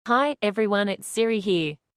Hi everyone, it's Siri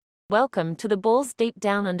here. Welcome to the Balls Deep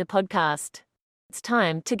Down Under podcast. It's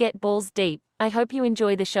time to get balls deep. I hope you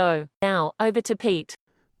enjoy the show. Now, over to Pete.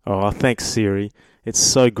 Oh, thanks, Siri. It's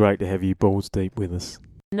so great to have you balls deep with us.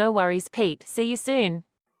 No worries, Pete. See you soon.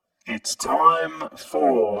 It's time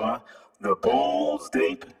for the Balls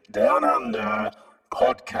Deep Down Under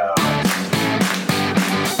podcast.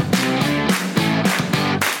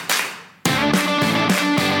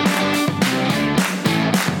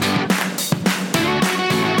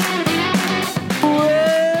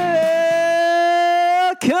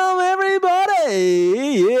 Welcome,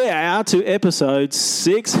 everybody! Yeah, to episode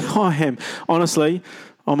 6. I'm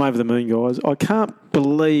over the moon, guys. I can't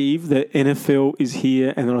believe that NFL is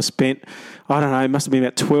here and that I spent, it must have been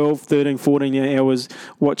about 12, 13, 14 hours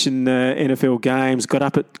watching the NFL games. Got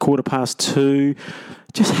up at 2:15.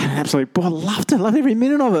 Just had an absolute, I loved every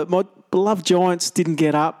minute of it. My beloved Giants didn't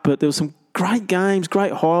get up, but there were some great games,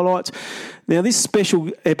 great highlights. Now, this special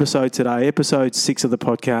episode today, episode 6 of the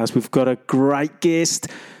podcast, we've got a great guest,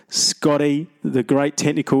 Scotty, the great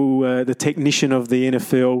the technician of the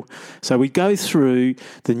NFL. So we go through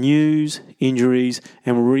the news, injuries,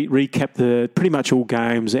 and we'll recap pretty much all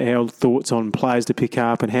games, our thoughts on players to pick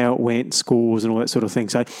up and how it went, scores and all that sort of thing.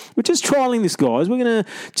 So we're just trialling this, guys. We're going to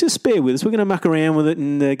just bear with us. We're going to muck around with it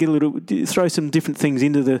and throw some different things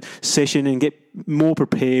into the session and get more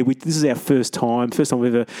prepared. This is our first time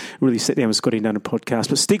we've ever really sat down with Scotty and done a podcast.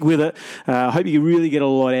 But stick with it. I hope you really get a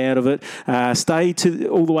lot out of it. Stay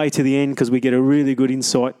all the way to the end because we get a really good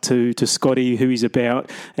insight to Scotty, who he's about,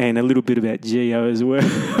 and a little bit about Gio as well.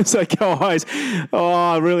 So, guys,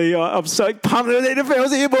 I'm so pumped that the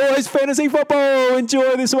NFL's here, boys. Fantasy football.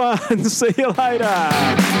 Enjoy this one. See you later.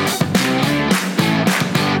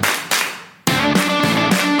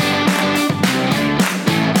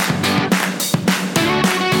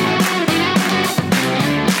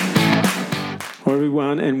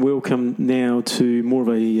 Everyone, and welcome now to more of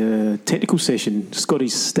a technical session.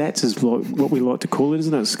 Scotty's stats is what we like to call it,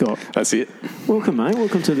 isn't it, Scott? That's it. Welcome, mate.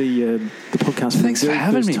 Welcome to the podcast. Thanks for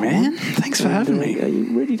having me, man. Thanks for having me. Are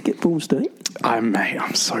you ready to get balls deep? I'm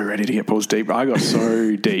so ready to get balls deep. I got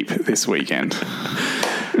so deep this weekend.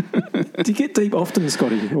 Do you get deep often,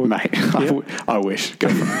 Scotty? Mate, yeah. I wish. Go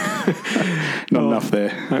for it. Not enough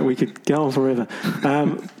there. Mate, we could go on forever.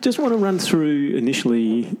 Just want to run through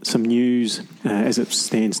initially some news as it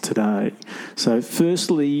stands today. So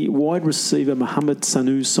firstly, wide receiver Mohamed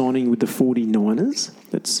Sanu signing with the 49ers.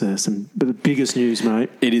 That's the biggest news,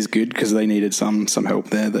 mate. It is good because they needed some help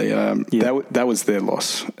there. That was their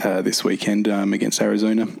loss this weekend against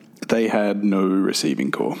Arizona. They had no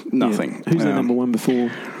receiving core, nothing. Yeah. Who's the number one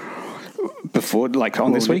before?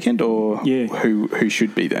 This weekend, or who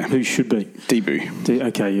should be there? Who should be? Debo.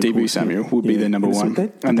 Debo Samuel would be their number one.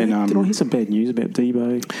 Did I hear some bad news about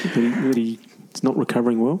Debo? That he's not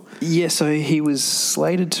recovering well? Yeah, so he was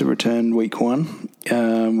slated to return week 1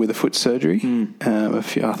 with a foot surgery. I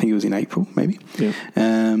think it was in April, maybe. Yeah.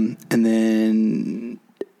 And then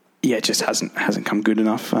it just hasn't come good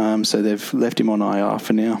enough. So they've left him on IR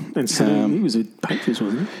for now. And so he was at Patriots,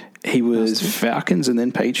 wasn't he? He was Falcons and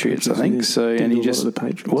then Patriots, I think. So, and he just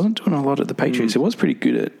wasn't doing a lot at the Patriots. It was pretty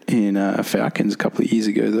good in Falcons a couple of years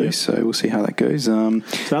ago, though. Yep. So we'll see how that goes. So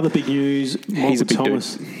other big news: Michael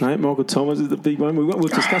Thomas. Mate, Michael Thomas is the big one. We'll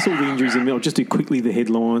discuss all the injuries in a minute. I'll just do quickly the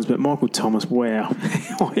headlines. But Michael Thomas, wow,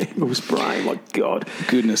 it was brain. My God,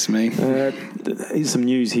 goodness me. Here's some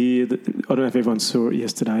news here. I don't know if everyone saw it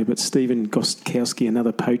yesterday, but Stephen Gostkowski,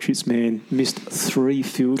 another Patriots man, missed 3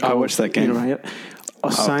 field goals. I watched that game.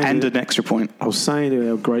 And an extra point. I was saying to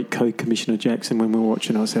our great co-commissioner Jackson when we were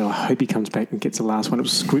watching, I said, I hope he comes back and gets the last one. It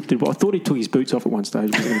was scripted. But I thought he took his boots off at one stage.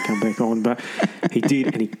 He was going to come back on, but he did,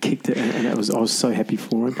 and he kicked it, and I was so happy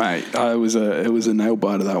for him. Mate, it was a nail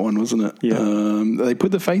biter, that one, wasn't it? Yeah. They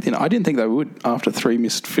put the faith in. I didn't think they would after 3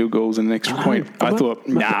 missed field goals and an extra point. I thought,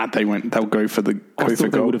 they'll go for the goal. I thought they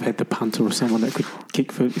goal. would have had the punter or someone that could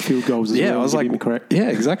kick for field goals as well. Yeah, I was like, correct. Yeah,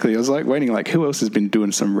 exactly. I was like waiting, who else has been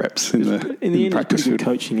doing some reps in the end, practice field?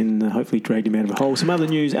 Coaching and hopefully dragged him out of a hole. Some other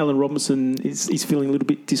news: Allen Robinson is feeling a little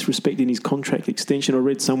bit disrespected in his contract extension. I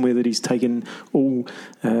read somewhere that he's taken all.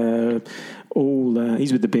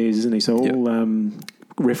 He's with the Bears, isn't he? So all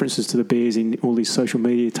references to the Bears in all these social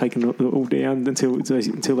media taken all down until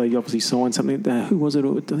they obviously signed something. Who was it?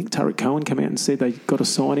 I think Tariq Cohen came out and said they got to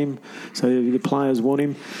sign him, so the players want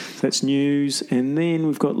him. So that's news. And then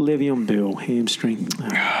we've got Le'Veon Bell, hamstring.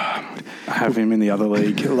 I have him in the other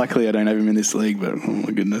league. Luckily, I don't have him in this league, but oh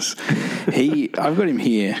my goodness. I've got him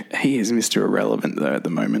here. He is Mr. Irrelevant, though, at the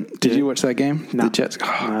moment. Did you watch that game? No. The Jets? No,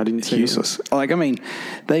 I didn't see useless. it.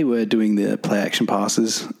 They were doing the play action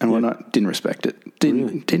passes and whatnot. Didn't respect it. Didn't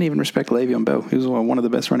Really? Didn't even respect Le'Veon Bell. He was one of the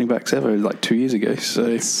best running backs ever, like 2 years ago. So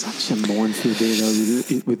It's such a minefield there,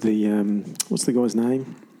 though, with the what's the guy's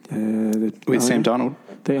name? with Sam Darnold.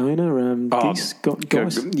 The owner, Gase.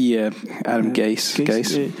 Adam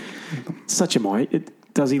Gase. Yeah. Such a mate.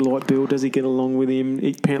 Does he like Bill? Does he get along with him?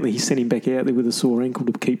 Apparently, he sent him back out there with a sore ankle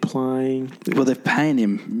to keep playing. Well, they're paying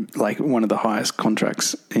him like one of the highest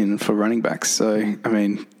contracts for running backs. So, I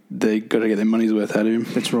mean, they got to get their money's worth out of him.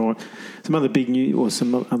 That's right. Some other big news, or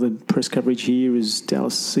some other press coverage here is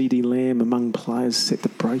Dallas CD Lamb among players set to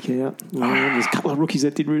break out. There's a couple of rookies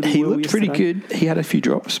that did really well. He looked yesterday. pretty good. He had a few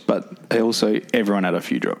drops, but everyone had a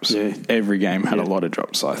few drops. Yeah. Every game had a lot of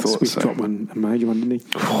drops, I thought. Swift dropped a major one, didn't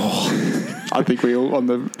he? I think we all on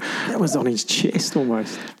the... That was on his chest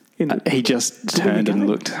almost. He just turned and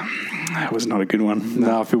looked. That was not a good one.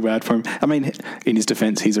 No, I feel bad for him. I mean, in his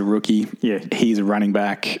defense, he's a rookie. Yeah. He's a running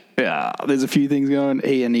back. There's a few things going.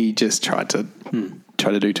 He just tried to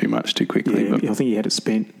do too much too quickly. Yeah, but I think he had it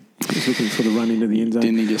spent. He was looking for the run into the end zone.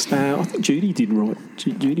 Didn't he just... I think Judy did right.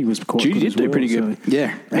 Judy was quite good Judy as did do well, pretty good. so-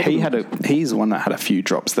 Yeah. He's the one that had a few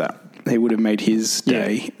drops that he would have made his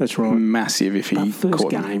day. Yeah, that's right. Massive if he First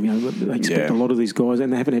caught them. game, they expect a lot of these guys,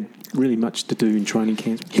 and they haven't had really much to do in training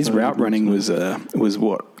camps. His So- route running was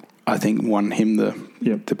what I think won him the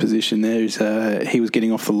position there. He was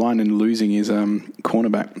getting off the line and losing his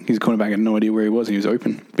cornerback. His cornerback had no idea where he was, and he was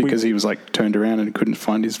open because he was like turned around and couldn't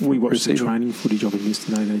find his We watched receiver. some training footage of him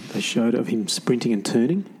yesterday. They showed of him sprinting and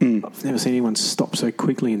turning. I've never seen anyone stop so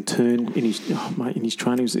quickly and turn in his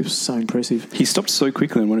training. It was so impressive. He stopped so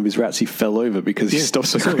quickly on one of his routes, he fell over because he stopped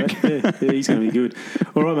so saw quick. that. Yeah, he's going to be good.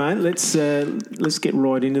 All right, mate. Let's get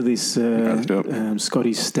right into this. Let's do it.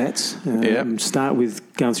 Scotty's stats. Start with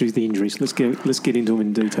going through the injuries. Let's get into them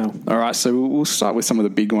in detail. All right, so we'll start with some of the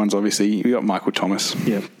big ones. Obviously, we got Michael Thomas.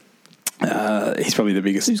 Yeah. He's probably the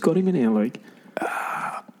biggest. Who's got him in our league?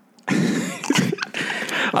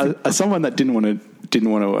 As someone that didn't want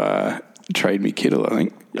to trade me Kittle, I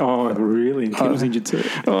think. Oh, really? And Kittle's injured too.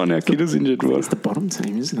 Oh, no, Kittle's injured. It's the bottom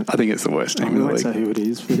team, isn't it? I think it's the worst team I in the won't league. say who it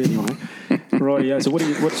is, but anyway. Right, yeah. So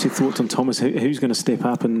what's your thoughts on Thomas? Who's going to step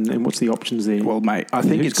up, and what's the options there? Well, mate, I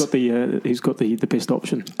think who's got the best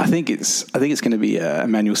option? I think it's going to be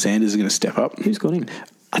Emmanuel Sanders is going to step up. Who's got him?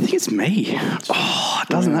 I think it's me. Oh,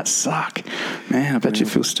 doesn't that suck? Man, I bet you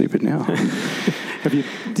feel stupid now.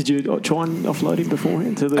 Did you try and offload him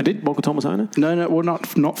beforehand to the I did. Michael Thomas owner? No, well,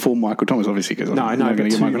 not for Michael Thomas, obviously, because I'm not going to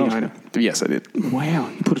get to Michael the Thomas. owner. Yes, I did. Wow,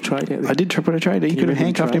 you put a trade out there. I did put a trade. He could have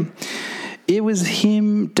handcuffed him. It was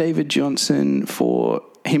him, David Johnson for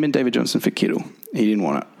Kittle. He didn't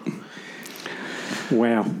want it.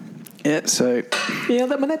 Wow. Yeah, so Yeah,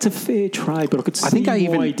 that's a fair trade, but I could see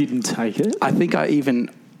why he didn't take it. I think I even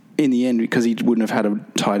in the end, because he wouldn't have had a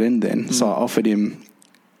tight end then, so I offered him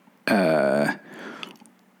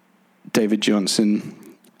David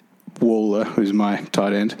Johnson, Waller, who's my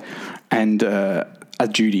tight end, and a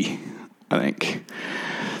Judy, I think.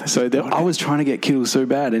 So I was trying to get Kittle so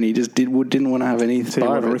bad, and he just didn't want to have any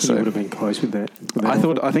part of it. So he would have been close with that.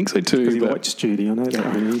 I think so too. Because he but likes Judy. I know that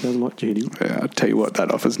owner. He doesn't like Judy. I'll tell you what,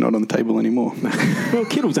 that offer's not on the table anymore. Well,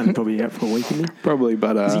 Kittle's only probably out for a week, isn't he? Probably,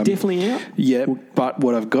 but Is he definitely out? Yeah, but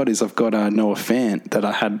what I've got Noah Fant that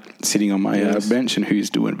I had sitting on my bench and who's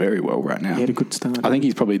doing very well right now. He had a good start. I think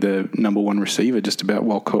he's probably the number one receiver just about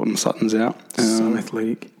while Colton Sutton's out. So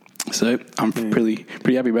athletic. So I'm pretty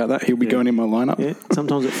happy about that. He'll be going in my lineup. Yeah,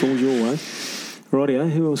 sometimes it falls your way. Rightio,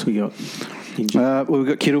 who else we got? Well, we've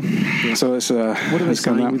got Kittle. Yeah. So it's what are they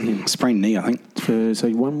saying with him? Sprained knee, I think. For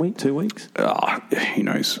 1 week, 2 weeks? Who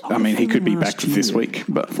knows? I mean, he could be back this week.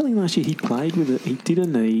 But I feel like last year he played with it. He did a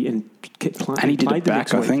knee and kept playing. And he did it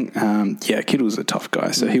back, I week. think. Kittle's a tough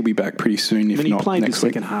guy, so he'll be back pretty soon, if not next week. He played the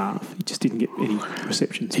second half. He just didn't get any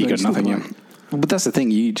receptions. He got nothing, yeah. But that's the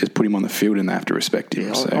thing. You just put him on the field and they have to respect him.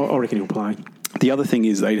 Yeah, so. I reckon he'll play. The other thing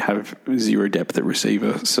is they have zero depth at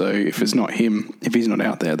receiver. So if it's not him, if he's not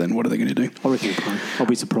out there, then what are they going to do? I reckon he'll play. I'll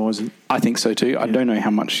be surprised. I think so too. Yeah. I don't know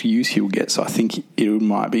how much use he'll get, so I think it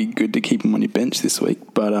might be good to keep him on your bench this week.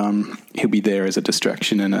 But he'll be there as a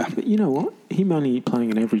distraction and a. But you know what? Him only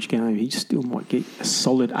playing an average game, he still might get a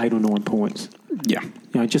solid 8 or 9 points. Yeah.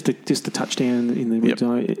 Just a touchdown in the red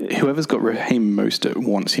zone. Whoever's got Raheem Mostert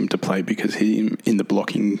wants him to play because he in the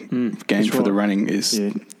blocking game for the running is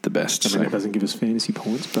the best. I mean, that doesn't give us fantasy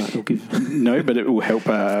points, but it'll give... No, but it will help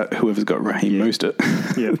whoever's got Raheem Mostert.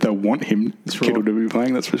 Yeah. They'll want him, Kittle, to be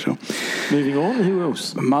playing, that's for sure. Moving on, who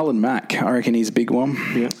else? Marlon Mack, I reckon he's a big one.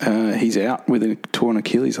 Yeah. He's out with a torn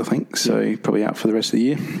Achilles, I think, so he's probably out for the rest of the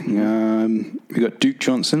year. We've got Duke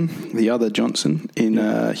Johnson, the other Johnson in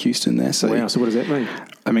Houston there. So wow, so what does that mean?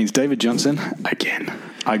 That means David Johnson again.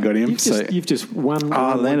 I got him. You've just won.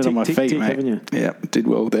 I landed on my feet, mate. Haven't you? Yeah, did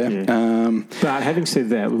well there. Yeah. But having said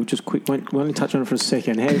that, we'll just we'll only touch on it for a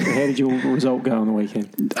second. How did your result go on the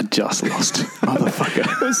weekend? I just lost,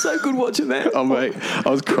 motherfucker. It was so good watching that. Oh, mate,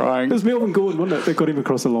 I was crying. It was Melvin Gordon, wasn't it, that got him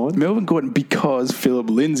across the line? Melvin Gordon, because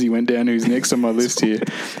Philip Lindsay went down, who's next on my list here.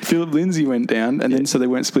 Philip Lindsay went down, and then so they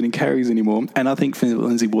weren't splitting carries anymore. And I think Philip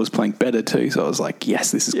Lindsay was playing better too. So I was like,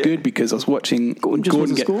 yes, this is good, because I was watching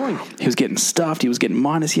Gordon get scoring. He was getting stuffed. He was getting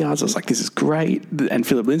minus yards. I was like, this is great. And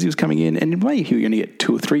Philip Lindsay was coming in, and maybe he was going to get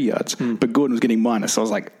 2 or 3 yards, but Gordon was getting minus. So I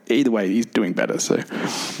was like, either way, he's doing better. So,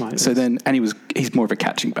 he's more of a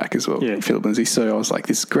catching back as well, Philip Lindsay. So I was like,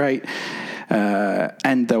 this is great.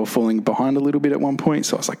 And they were falling behind a little bit at one point,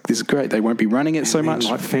 so I was like, this is great. They won't be running it so much.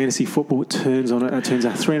 Like fantasy football, it turns out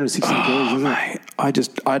 360 degrees, isn't it? I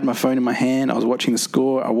had my phone in my hand. I was watching the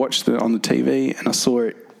score. I watched it on the TV, and I saw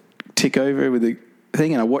it tick over with the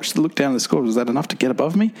thing, and I looked down at the score. Was that enough to get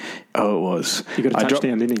above me? Oh, it was. You got a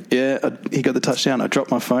touchdown, didn't he? Yeah, he got the touchdown. I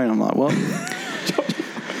dropped my phone. I'm like, well,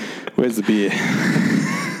 where's the beer?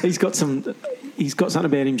 He's got something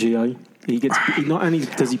about him, Gio. He not only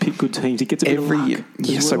does he pick good teams, he gets a bit of luck year.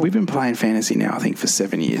 Yeah, so we've been playing fantasy now, I think, for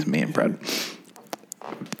 7 years, me and Brad.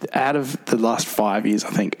 Out of the last 5 years,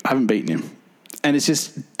 I think, I haven't beaten him. And it's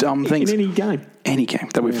just dumb things. In any game? Any game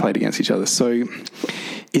that we've played against each other. So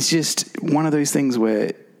it's just one of those things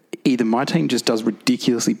where either my team just does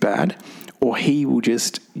ridiculously bad, or he will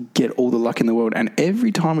just get all the luck in the world. And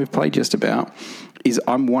every time we've played just about,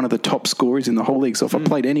 I'm one of the top scorers in the whole league. So if I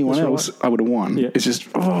played anyone else, I would have won. Yeah. It's just,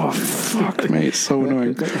 fuck me, it's so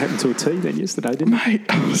annoying. That happened to a T then yesterday, didn't it? Mate,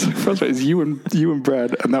 I was so frustrated. It was you and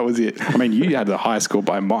Brad, and that was it. I mean, you had the highest score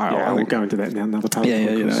by a mile. Yeah, we'll go into that now, another part. So,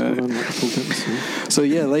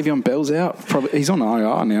 Le'Veon Bell's out. He's on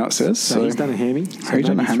IR now, it says. So he's done a hammy. He's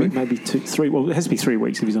done a hammy. Maybe 2, 3. Well, it has to be 3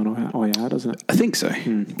 weeks if he's on IR, doesn't it? I think so.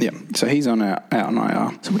 Yeah. So he's out on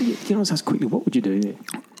IR. So what do you can I ask quickly, what would you do there?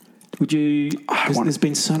 Would you, there's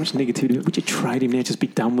been so much negativity, would you trade him now, just be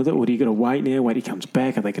done with it, or do you got to wait he comes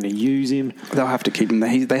back? Are they going to use him? They'll have to keep him.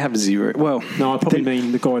 They have 0. Well, no, I probably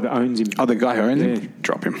mean the guy that owns him. Oh, the guy who owns him?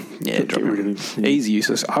 Drop him. Yeah, drop him. Yeah. He's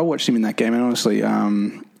useless. I watched him in that game, and honestly,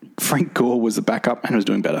 Frank Gore was the backup and was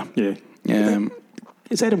doing better. Yeah. Yeah.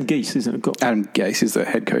 It's Adam Gase, isn't it? Adam Gase is the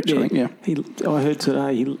head coach, I think, I heard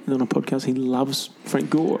today on a podcast he loves Frank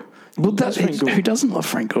Gore. Well, who doesn't love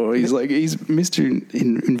Frank Gore? He's Mr.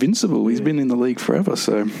 Invincible. He's been in the league forever,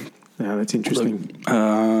 so... Yeah, that's interesting.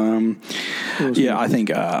 I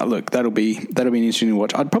think, that'll be an interesting to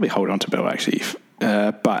watch. I'd probably hold on to Bell, actually.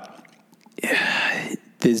 But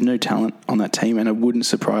there's no talent on that team, and it wouldn't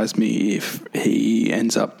surprise me if he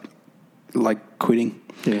ends up, quitting.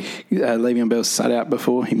 Yeah. Le'Veon Bell sat out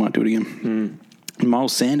before. He might do it again.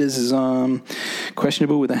 Miles Sanders is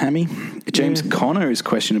questionable with a hammy. James Conner is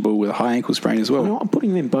questionable with a high ankle sprain as well. I'm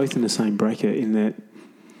putting them both in the same bracket in that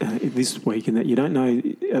this week, in that you don't know,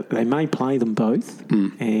 they may play them both,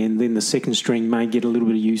 and then the second string may get a little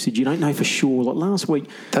bit of usage. You don't know for sure. Like last week,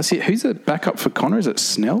 that's it. Who's the backup for Conner? Is it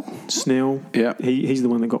Snell? Snell. Yeah, he's the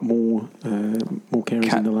one that got more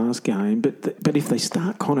carries in the last game. But if they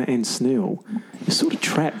start Conner and Snell, you're sort of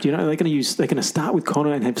trapped. You know, they're going to start with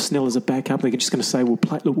Conner and have Snell as a backup. They're just going to say, we'll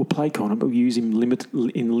play Conner, but we'll use him limit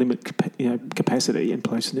capacity and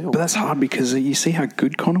play Snell. But that's hard because you see how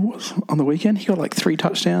good Conner was on the weekend. He got 3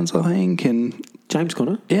 touchdowns, I think, and James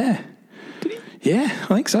Conner. Yeah. Did he? Yeah,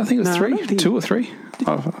 I think so. I think it was 3, 2 or 3.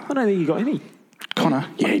 I don't think he got any. Conner.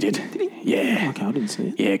 Yeah, he did. Did he? Yeah. Okay, I didn't see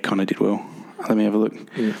it. Yeah, Conner did well. Let me have a look.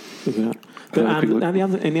 Yeah, look it up. But the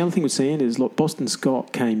other thing with Sanders, Boston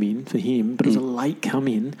Scott came in for him, but it was a late come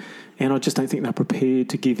in, and I just don't think they're prepared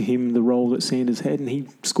to give him the role that Sanders had, and he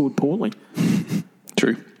scored poorly.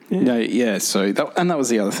 True. Yeah. No, yeah. So that was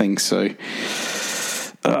the other thing. So.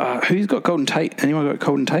 Who's got Golden Tate? Anyone got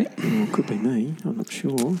Golden Tate? It could be me. I'm not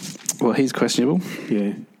sure. Well, he's questionable.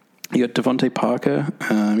 Yeah. You got Devontae Parker.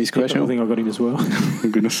 He's questionable. I think I got him as well. Oh,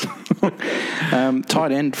 goodness.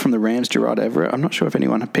 Tight end from the Rams, Gerard Everett. I'm not sure if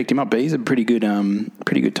anyone picked him up, but he's a pretty good tight end. I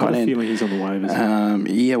have a feeling he's on the waivers.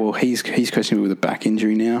 Yeah, well, he's questionable with a back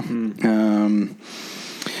injury now.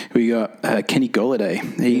 We got Kenny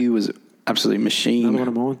Golladay. He was absolutely machine.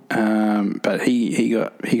 Another one of mine. But he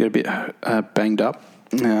got a bit banged up.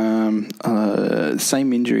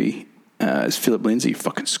 Same injury as Philip Lindsay.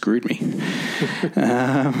 Fucking screwed me.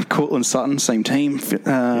 Cortland Sutton, same team.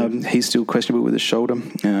 He's still questionable with his shoulder.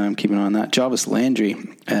 Keep an eye on that. Jarvis Landry.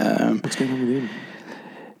 What's going on with him?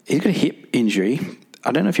 He's got a hip injury.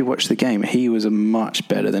 I don't know if you watched the game. He was much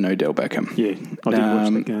better than Odell Beckham. Yeah, I did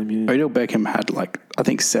watch that game, yeah. Odell Beckham had I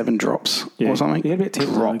think 7 drops or something. He had about 10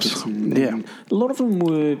 drops. And a lot of them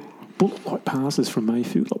were bullet-like passes from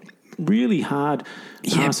Mayfield, like really hard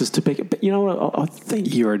passes to Beckham. But you know what? I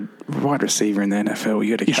think you're a wide receiver in the NFL.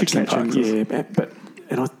 You got to catch them passes. Yeah, but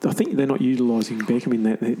I think they're not utilising Beckham in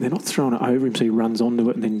that. They're not throwing it over him so he runs onto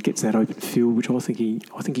it and then gets that open field, which I think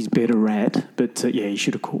he's better at. But he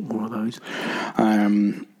should have caught more of those.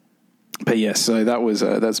 But yeah, so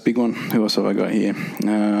that's a big one. Who else have I got here?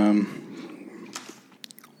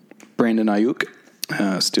 Brandon Ayuk,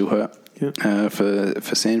 still hurt.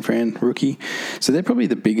 For San Fran, rookie. So they're probably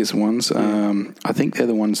the biggest ones. I think they're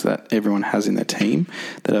the ones that everyone has in their team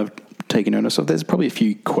that I've taken notice of. There's probably a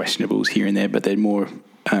few questionables here and there, but they're more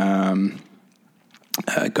going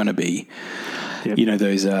to be,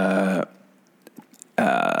 those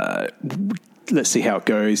let's see how it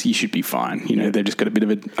goes. You should be fine. They've just got a bit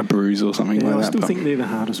of a bruise or something like that. I still think they're the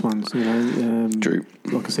hardest ones. True.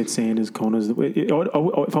 Like I said, Sanders, Connors.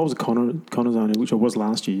 If I was a Connors owner, which I was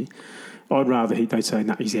last year, I'd rather they'd say,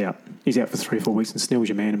 no, he's out. He's out for 3 or 4 weeks, and Snell's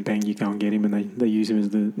your man, and bang, you go and get him, and they use him as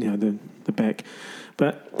the back.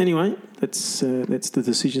 But anyway, that's the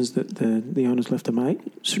decisions that the owners will have to make.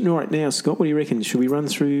 So, right now, Scott, what do you reckon? Should we run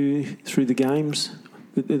through the games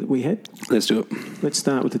that we had? Let's do it. Let's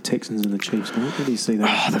start with the Texans and the Chiefs, mate. How do you see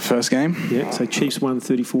that? The first game? Yeah, so Chiefs won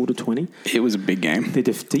 34-20. It was a big game. Their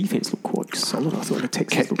defense looked quite solid. I thought the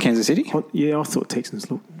Texans Kansas City? I thought Texans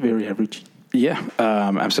looked very average. Yeah,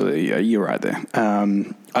 absolutely. You're right there.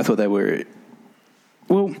 I thought they were...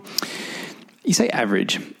 Well, you say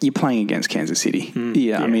average. You're playing against Kansas City.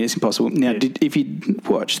 I mean, it's impossible. Now, if you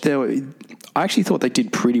watched, I actually thought they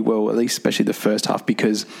did pretty well, at least especially the first half,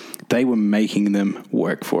 because they were making them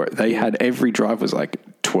work for it. They had every drive was like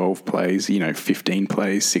 12 plays, 15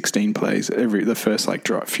 plays, 16 plays, the first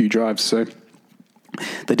few drives. So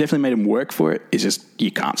they definitely made them work for it. It's just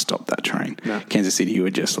you can't stop that train. No. Kansas City were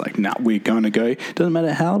just like, nah, we're going to go. Doesn't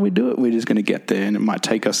matter how we do it. We're just going to get there, and it might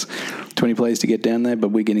take us 20 plays to get down there, but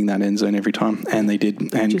we're getting that end zone every time, and they did.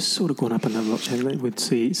 They've just sort of gone up another notch, haven't they, with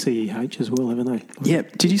CEH as well, haven't they? Yeah.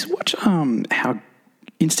 Did you watch how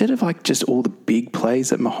instead of just all the big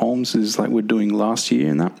plays that Mahomes were doing last year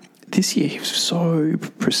and that, this year he was so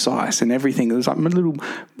precise and everything. There was a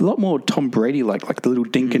lot more Tom Brady, like the little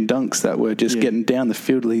dink and dunks that were just getting down the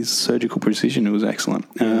field with his surgical precision. It was excellent.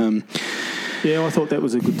 I thought that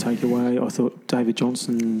was a good takeaway. I thought David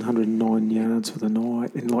Johnson, 109 yards for the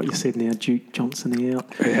night. And like you said now, Duke Johnson out.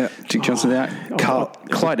 Yeah, Duke Johnson out.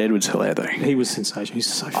 Clyde Edwards-Helaire, though. He was sensational. He's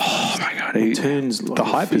so fast. Oh, my God. Turns like the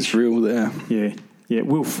hype is real there. Yeah. Yeah,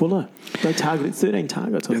 Will Fuller. They targeted 13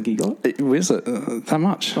 targets, I think he got. Was it that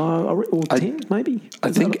much? Or 10, maybe.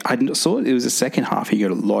 I think I saw it was the second half. He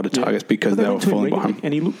got a lot of targets because they were falling behind.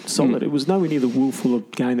 And he looked solid. It was nowhere near the Will Fuller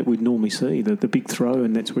game that we'd normally see, the big throw,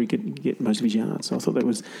 and that's where he could get most of his yards. So I thought that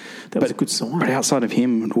was a good sign. But outside of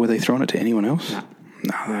him, were they throwing it to anyone else?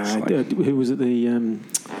 No. Who was it?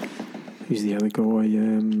 Who's the other guy?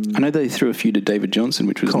 I know they threw a few to David Johnson,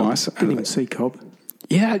 which was nice. I didn't even see Cobb.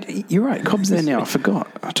 Yeah, you're right. Cobb's there now. I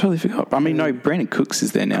totally forgot. I mean, no, Brandon Cooks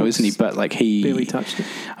is there now, isn't he? But he barely touched it.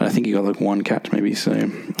 I think he got one catch, maybe. So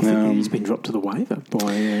he's been dropped to the waiver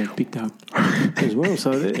by Big Doug as well.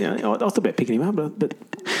 So I thought about picking him up, but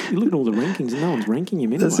you look at all the rankings, and no one's ranking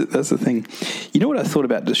him anyway. That's the thing. You know what I thought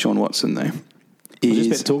about Deshaun Watson though? I was just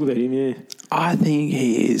about to talk about him. Yeah, I think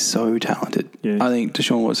he is so talented. Yeah. I think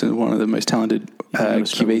Deshaun Watson is one of the most talented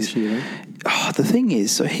QBs. Year, the thing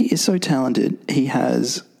is, so he is so talented. He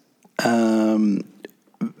has, he's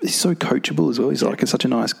so coachable as well. He's such a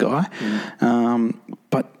nice guy.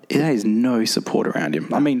 But there is no support around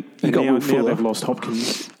him. I mean, now they've lost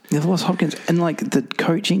Hopkins. They've lost Hopkins, and the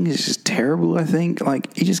coaching is just terrible. I think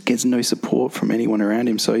he just gets no support from anyone around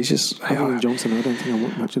him. So he's just other than Johnson. I don't think I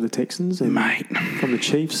want much of the Texans. And mate, from the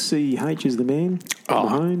Chiefs, CEH is the man.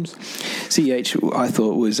 Mahomes. CEH, I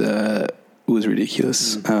thought was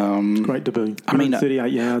ridiculous. Great debut. I mean,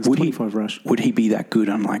 38 yards, 25 rush. Would he be that good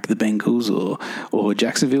on the Bengals or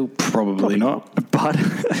Jacksonville? Probably not. But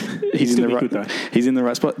he's in the right. Good, he's in the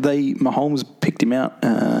right spot. Mahomes picked him out.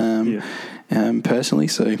 Personally,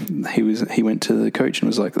 so he went to the coach and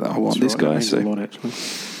was like, I want this guy. So, a lot, actually.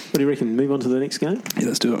 What do you reckon? Move on to the next game? Yeah,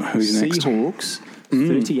 let's do it. Who's next? Seahawks,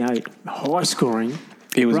 38. High scoring.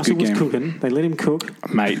 It was Russell a good game. was cooking. They let him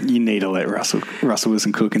cook. Mate, you need to let Russell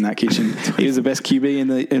wasn't cook in that kitchen. He was the best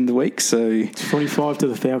QB in the week. So 25 to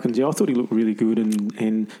the Falcons. Yeah, I thought he looked really good, and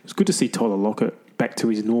it was good to see Tyler Lockett back to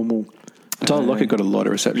his normal. Tyler Lockett got a lot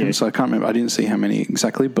of receptions, so I can't remember. I didn't see how many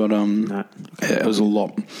exactly, but it was a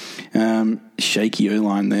lot. Shaky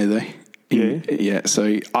O-line there, though. Yeah.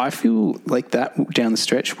 So I feel like that down the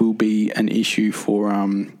stretch will be an issue for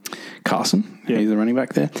Carson. Yeah. He's the running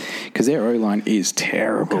back there, because their O-line is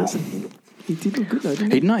terrible. Carson, he did look good though,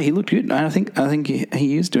 didn't he? He looked good. I think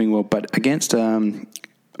he is doing well, but against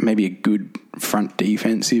maybe a good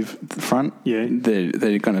defensive front,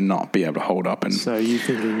 they're going to not be able to hold up. And so you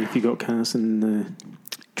thinking if you got Carson,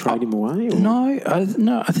 trade him away? Or? No,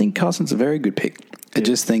 I think Carson's a very good pick. I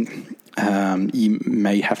just think you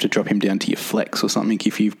may have to drop him down to your flex or something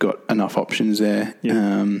if you've got enough options there,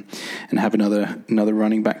 and have another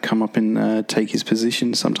running back come up and take his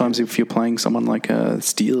position. Sometimes if you're playing someone like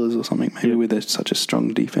Steelers or something, maybe with such a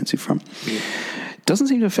strong defensive front. Yeah. Doesn't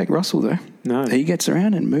seem to affect Russell though. No, he gets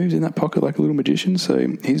around and moves in that pocket like a little magician, so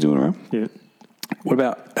he's doing all right. Yeah. What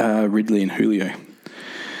about Ridley and Julio?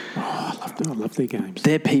 Oh, I love their games.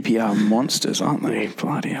 They're PPR monsters, aren't they?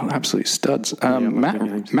 Bloody hell, absolute studs.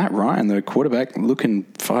 Matt Ryan, the quarterback, looking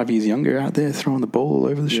 5 years younger out there, throwing the ball all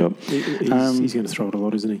over the shop. He's going to throw it a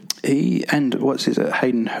lot, isn't he?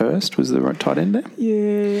 Hayden Hurst was the right tight end there?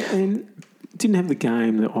 Yeah, and didn't have the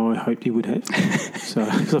game that I hoped he would have. So,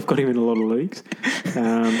 because I've got him in a lot of leagues. But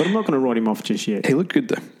I'm not going to write him off just yet. He looked good,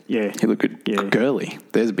 though. Yeah. He looked good. Yeah. Gurley,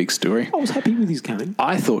 there's a big story. I was happy with his game.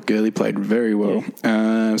 I thought Gurley played very well,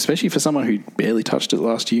 especially for someone who barely touched it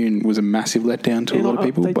last year and was a massive letdown to a lot of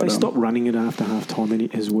people. They stopped running it after half-time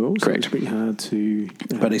as well, so correct. It's pretty hard to...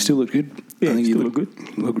 but he still looked good. Yeah, I think he looked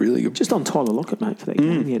good. Looked really good. Just on Tyler Lockett, mate, for that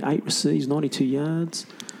game. He had 8 receives, 92 yards.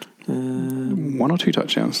 1 or 2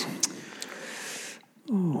 touchdowns.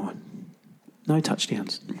 Oh, no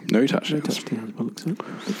touchdowns. No touchdowns. No touchdowns, by looks of it. But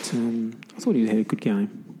I thought he had a good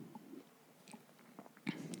game.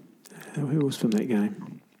 Who was from that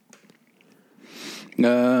game?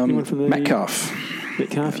 Anyone from Metcalf.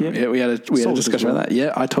 Metcalf, yeah. Yeah, we had a discussion about that.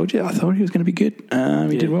 Yeah, I told you. I thought he was going to be good.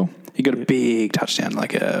 He did well. He got a big touchdown,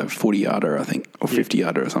 like a 40-yarder, I think, or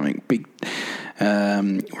 50-yarder or something. Big.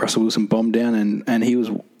 Russell Wilson bombed down, and he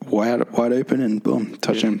was wide open, and boom,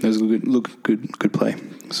 touchdown. That was a good play.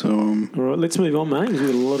 So, all right, let's move on, mate. We've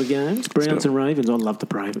got a lot of games. Browns and Ravens. I love the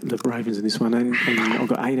Ravens in this one, and I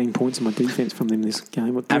got 18 points in my defense from them this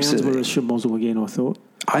game. But Browns were a shamozzle again. I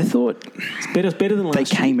thought it's better than last year. They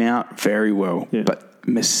came out very well, but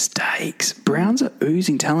mistakes. Browns are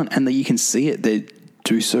oozing talent, and you can see it. They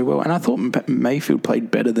do so well, and I thought Mayfield played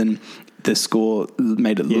better than the score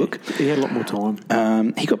made it look. He had a lot more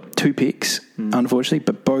time. He got 2 picks, unfortunately,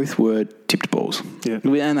 but both were tipped balls. Yeah.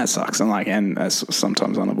 And that sucks. And that's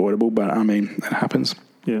sometimes unavoidable, but I mean, it happens.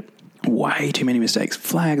 Yeah. Way too many mistakes.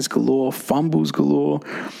 Flags galore, fumbles galore.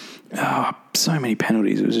 So many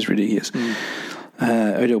penalties. It was just ridiculous.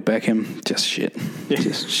 Odell Beckham, just shit. Yeah.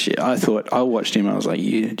 Just shit. I watched him and I was like,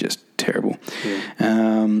 you're just terrible.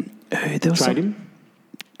 Yeah. Trade him?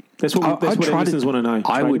 That's what listeners want to know.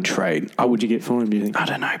 I would trade. What would you get for him, do you think? I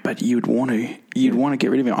don't know, but you'd want to. You'd want to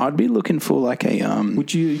get rid of him. I'd be looking for like a...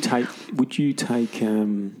 Would you take...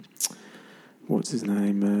 what's his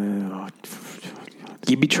name?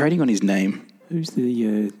 You'd be trading on his name. Who's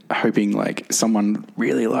the... hoping like someone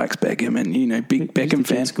really likes Beckham and, big Beckham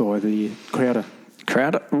fan. Guy, the Crowder.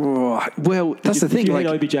 Crowder? Oh, well, that's the thing. If you had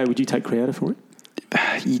OBJ, would you take Crowder for it?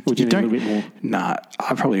 You don't. A bit more? Nah,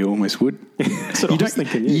 I probably almost would. That's what I was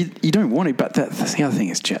thinking. Yeah. You don't want to, but that's the other thing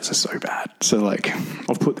is Jets are so bad. So like,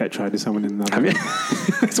 I've put that trade to someone in another. Have you?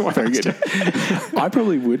 That's why. Very good. I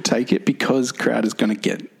probably would take it because Crowder's going to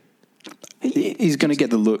get. He's going to get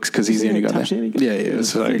the looks because he's the only guy there. Yeah, it was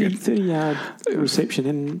so good. 30-yard reception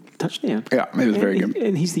and touchdown. Yeah, it was very good.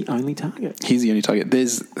 And he's the only target. He's the only target.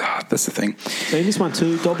 That's the thing. So in this one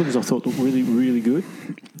too, Dobbins I thought looked really, really good.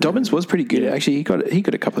 Dobbins was pretty good. Yeah. Actually, he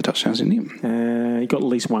got a couple of touchdowns, didn't he? He got at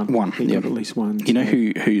least one. He got at least one. You know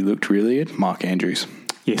who looked really good? Mark Andrews.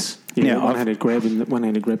 Yes. Yeah, one-handed grab in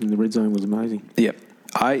the red zone was amazing. Yep.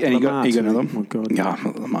 He got another one. Oh my God. Yeah,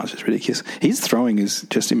 Lamar's just ridiculous. His throwing is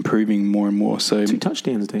just improving more and more. So 2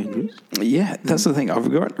 touchdowns to Andrews. Yeah, that's the thing.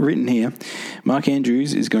 I've got written here, Mark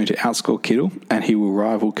Andrews is going to outscore Kittle and he will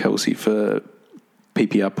rival Kelsey for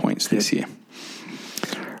PPR points this year.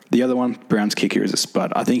 The other one, Brown's kicker is a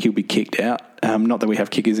spud. I think he'll be kicked out. Not that we have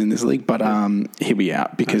kickers in this league, but he'll be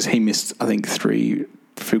out because he missed, I think, 3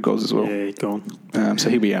 field goals as well. Yeah, he's gone. So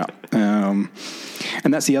he'll be out.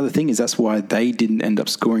 And that's the other thing is that's why they didn't end up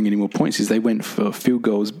scoring any more points is they went for field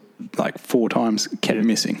goals like 4 times, kept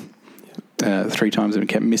missing. 3 times and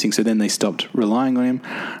kept missing. So then they stopped relying on him,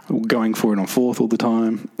 going for it on 4th all the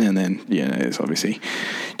time. And then, it's obviously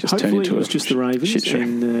just turned into a just the Ravens shit show.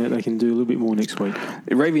 And they can do a little bit more next week.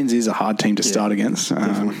 Ravens is a hard team to start against.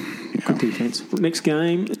 Good defense. Next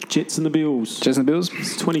game, Jets and the Bills. Jets and the Bills?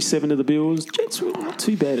 It's 27 to the Bills. Jets were not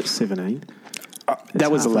too bad at 17.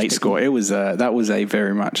 That was a half late respectable. score. It was that was a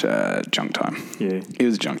very much junk time. Yeah. It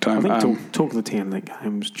was junk time. I think talk of the town in that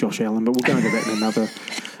game was Josh Allen, but we'll go into that in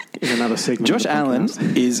another segment. Josh of the Allen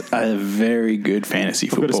podcast. is a very good fantasy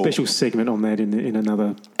We've got a football. special segment on that in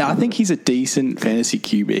another. I think he's a decent fantasy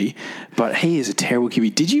QB, but he is a terrible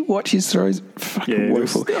QB. Did you watch his throws? Fucking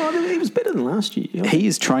woeful. He was better than last year. He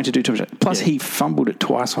is trying to do too much. Plus, Yeah. he fumbled it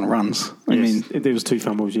twice on runs. I mean, there was 2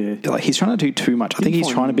 fumbles. Yeah, like he's trying to do too much. I think he's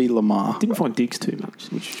find- trying to be Lamar. didn't find Diggs too much,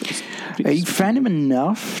 which is He found him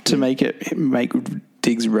enough to make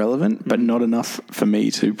Diggs relevant, but not enough for me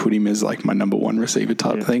to put him as like my number one receiver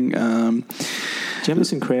type thing.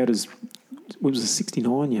 Jamison Crowder's. It was a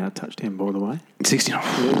 69-yard touchdown, by the way. 16.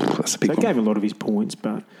 That's a big So it one. gave a lot of his points,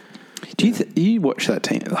 but Do you watch that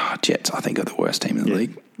team? Jets, I think, are the worst team in the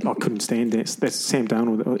league. I couldn't stand that. That's Sam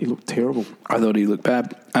Darnold. He looked terrible. I thought he looked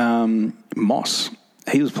bad. Moss,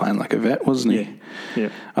 he was playing like a vet, wasn't he? Yeah.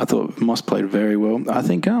 I thought Moss played very well. I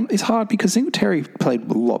think it's hard because Singletary played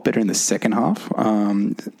a lot better in the second half.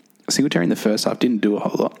 Singletary in the first half didn't do a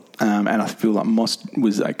whole lot, and I feel like Moss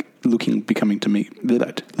was like looking to become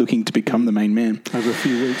the main man. Over a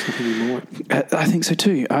few weeks, I think he might. I think so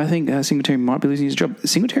too. I think Singletary might be losing his job.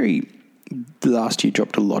 Singletary last year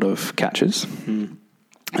dropped a lot of catches,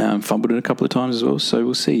 fumbled it a couple of times as well. So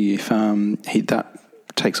we'll see if that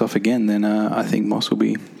takes off again. Then I think Moss will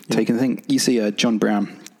be taking the thing. You see, John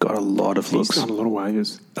Brown got a lot of looks. He's done a lot of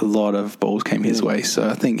waivers. A lot of balls came his way. So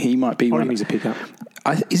I think he might be I one. think he's a pickup.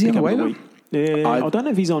 Is he on the Pickup of the waiver? week. Yeah, I don't know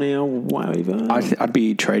if he's on our waiver. I'd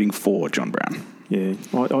be trading for John Brown. Yeah,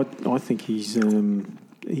 I think he's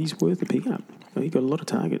worth a pickup. He got a lot of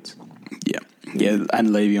targets. Yeah, and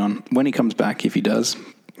Le'Veon, when he comes back, if he does,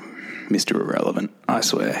 Mr. Irrelevant. I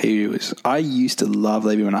swear, he was. I used to love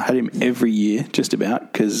Le'Veon. I had him every year, just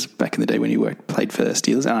about, because back in the day when he played for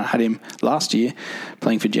Steelers, and I had him last year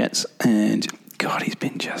playing for Jets, and God, he's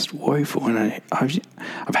been just woeful. And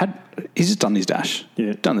he's just done his dash.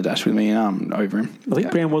 Yeah. Done the dash with me, and I'm over him. I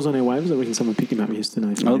think Brown was on our waivers. I reckon someone picked him up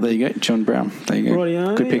yesterday. Oh, there you go, John Brown. There you go.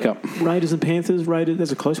 Rightio. Good pickup. Raiders and Panthers.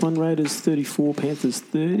 That's a close one. Raiders 34, Panthers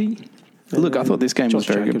 30. Look, I thought this game was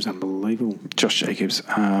Josh very Jacobs, good. unbelievable. Josh Jacobs.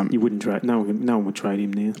 You wouldn't trade. No one would trade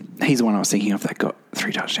him now. He's the one I was thinking of that got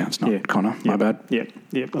 3 touchdowns, not Connor. My bad. Yep.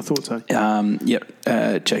 I thought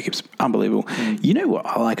so. Jacobs, unbelievable. You know what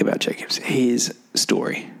I like about Jacobs? His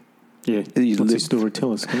story. Yeah. What's his story?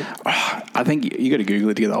 Tell us. I think you got to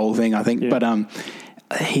Google it to get the whole thing. I think, but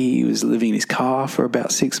he was living in his car for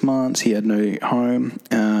about 6 months. He had no home.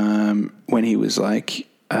 When he was like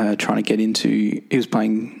trying to get into, he was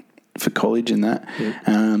playing for college and that,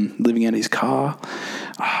 living out of his car.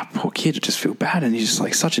 Poor kid, I just feel bad. And he's just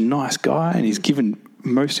like such a nice guy, and he's given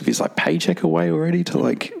most of his like paycheck away already to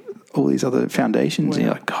like all these other foundations. Wow. And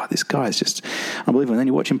you're like, God, this guy is just unbelievable. And then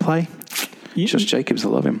you watch him play. Josh Jacobs, I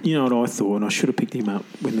love him. You know what I thought, and I should have picked him up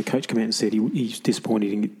when the coach came out and said he's disappointed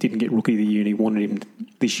he didn't get Rookie of the Year, and he wanted him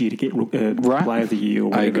this year to get Player of the Year or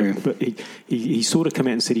whatever. I agree. But he sort of come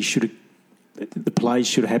out and said the plays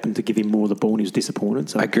should have happened to give him more of the ball, and he was disappointed.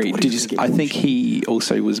 So I agree. I think he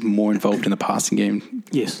also was more involved in the passing game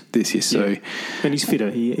this year. So, and he's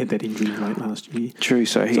fitter. He had that injury late last year. True.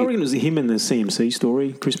 So I reckon it was him and the CMC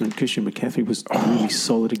story. Christian McCaffrey was really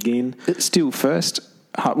solid again. It's still first.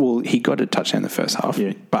 Well, he got a touchdown in the first half,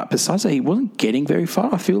 but besides that, he wasn't getting very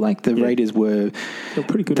far. I feel like the Raiders were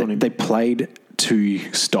pretty good on him. They played to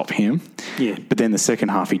stop him, but then the second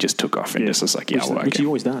half he just took off and just was like, which he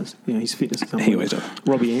always does. His fitness. He always does.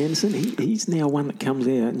 Robbie Anderson, he's now one that comes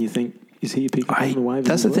out, and you think, is he a pick up on the waiver?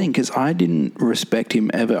 That's the thing, because I didn't respect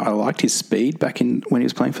him ever. I liked his speed back in when he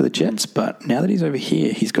was playing for the Jets, but now that he's over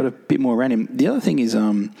here, he's got a bit more around him. The other thing is, all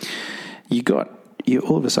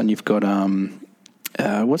of a sudden you've got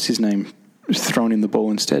what's his name throwing him the ball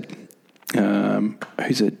instead.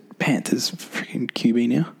 Who's a Panthers freaking QB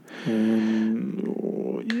now?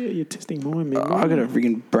 You're testing my memory. I got a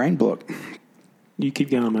freaking brain block. You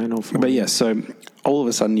keep going, mate. I'll find But it. so all of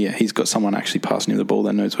a sudden, he's got someone actually passing him the ball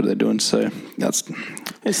that knows what they're doing. So it's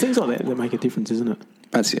things like that make a difference, isn't it?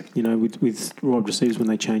 That's it. You know, with wide receivers when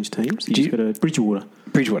they change teams, you just got a Bridgewater.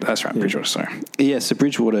 That's right. Bridgewater, sorry. Yeah, so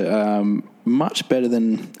Bridgewater, much better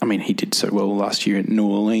than, he did so well last year at New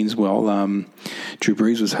Orleans while Drew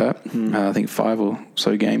Brees was hurt. I think 5 or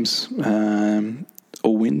so games,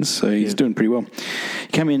 all wins, so he's doing pretty well. He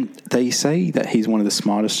came in, they say that he's one of the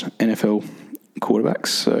smartest NFL quarterbacks,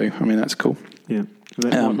 so, that's cool. Yeah.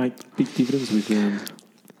 That might make big dividends with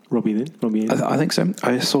Robbie then? Robbie Anderson. I think so.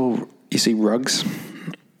 I saw, you see Ruggs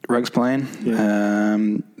playing,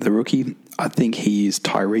 the rookie. I think he is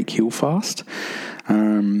Tyreek Hill fast.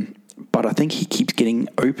 but I think he keeps getting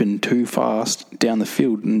open too fast down the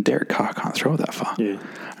field, and Derek Carr can't throw it that far. Yeah.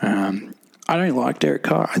 I don't like Derek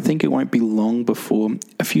Carr. I think it won't be long before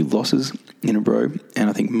a few losses in a row, and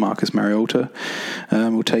I think Marcus Mariota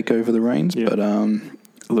will take over the reins. Yeah. But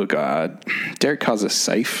look, Derek Carr's a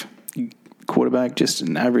safe quarterback, just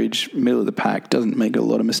an average middle of the pack, doesn't make a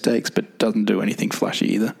lot of mistakes, but doesn't do anything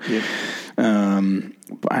flashy either. Yeah. And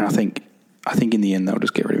I think in the end they'll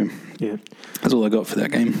just get rid of him. Yeah. That's all I got for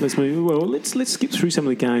that game. Let's move. Well, let's skip through some of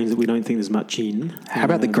the games that we don't think there's much in. How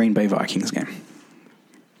about the Green Bay Vikings game?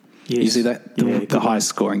 Yes. You see that? The highest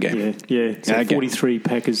scoring game. Yeah. So Okay. 43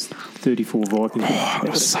 Packers, 34 Vikings. That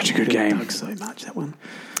was such a good game. Dug so much, that one.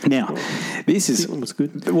 Now, this is That one was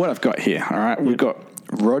good. what I've got here. All right, we've got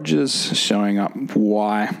Rodgers showing up.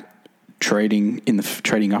 Why trading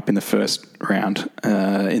up in the first round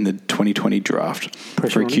in the 2020 draft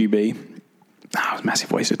Pressure for a on QB? It was a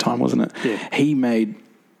massive waste of time, wasn't it? Yeah. He made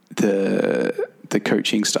the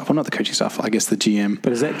coaching stuff. Well, not the coaching stuff. I guess the GM.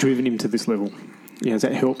 But has that driven him to this level? Yeah, has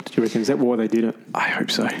that helped? Do you reckon? Is that why they did it? I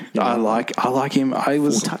hope so. Yeah. I like him.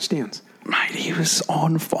 4 touchdowns. Mate, he was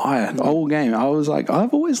on fire the whole game. I was like,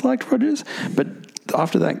 I've always liked Rodgers, but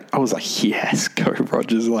after that, I was like, yes, go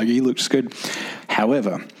Rodgers. Like, he looks good.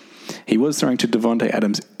 However, he was throwing to Devontae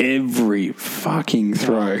Adams every fucking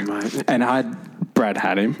throw. Mate. And Brad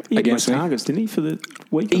had him He had against most me. targets, didn't he, for the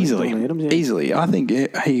week? Easily. Adams, yeah. Easily. I think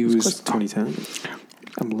he was... Close to 20 targets.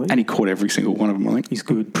 Unbelievable. And he caught every single one of them, I think. He's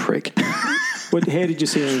good. Prick. How did you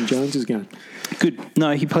see Aaron Jones is going? Good.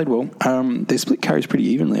 No, he played well. They split carries pretty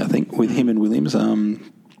evenly, I think, with him and Williams. Who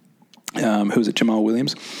was it? Jamal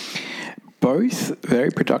Williams. Both very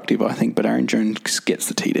productive, I think, but Aaron Jones gets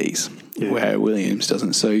the TDs, where Williams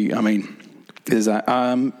doesn't. So, I mean, there's that.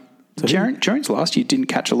 Jones last year didn't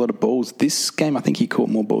catch a lot of balls. This game, I think he caught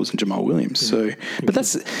more balls than Jamal Williams. So, but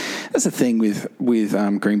that's the thing with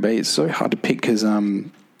Green Bay. It's so hard to pick because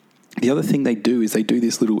the other thing they do is they do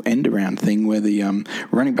this little end around thing where the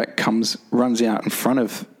running back runs out in front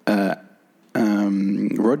of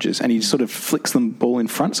Rodgers, and he sort of flicks the ball in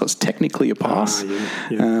front, so it's technically a pass.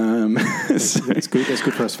 That's good. That's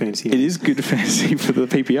good for us fantasy. It is good fantasy for the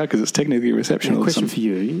PPR because it's technically a reception. Now, question for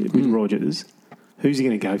you with Rodgers. Who's he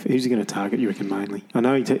going to go for? Who's he going to target, you reckon, mainly? I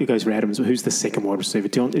know he goes for Adams, but who's the second wide receiver?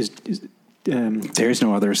 There is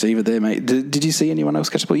no other receiver there, mate. Did you see anyone else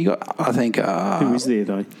catch the ball? You got, I think... who is there,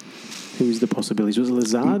 though? Who is the possibilities? Was it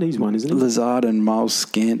Lazard? He's one, isn't he? Lazard and Miles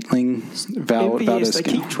Scantling. Yes, they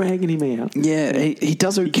keep dragging him out. Yeah, he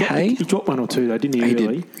does okay. He dropped one or two, though, didn't he, He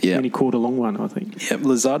early? did, yeah. And he caught a long one, I think. Yeah,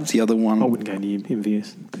 Lazard's the other one. I wouldn't go near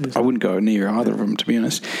MVS. I wouldn't go near either of them, to be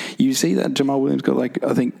honest. You see that Jamal Williams got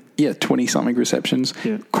 20-something receptions,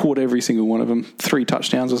 caught every single one of them, 3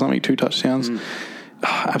 touchdowns or something, 2 touchdowns.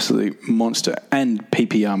 Absolute monster and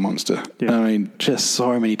PPR monster. Yeah. I mean, just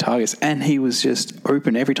so many targets. And he was just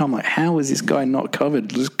open every time. Like, how is this guy not covered?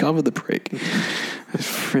 Just cover the prick.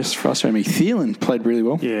 It's just frustrating me. Thielen played really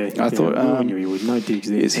well. I thought I knew he would. No digs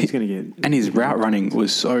there. He's going to get... And his route running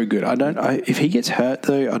was so good. If he gets hurt,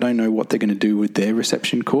 though, I don't know what they're going to do with their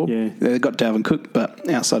reception corps. Yeah. They've got Dalvin Cook, but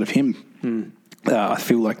outside of him... I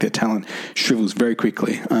feel like their talent shrivels very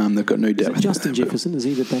quickly. They've got no depth. Justin Jefferson, is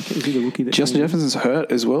he the rookie? Justin Jefferson's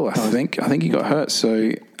hurt as well, I think. I think he got hurt.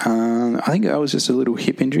 So I think that was just a little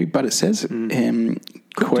hip injury, but it says took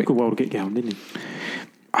a while to get going, didn't he?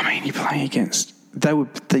 I mean, you're playing against...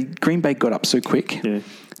 Green Bay got up so quick. Yeah.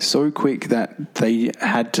 So quick that they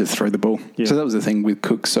had to throw the ball. Yeah. So that was the thing with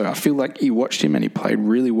Cook. So I feel like you watched him and he played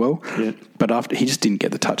really well. Yeah. But after he just didn't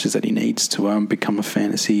get the touches that he needs to become a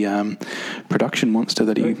fantasy production monster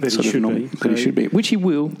that he should be. Which he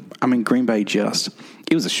will. I mean, Green Bay it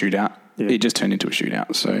was a shootout. Yeah. It just turned into a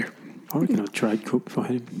shootout. So I reckon I'd trade Cook if I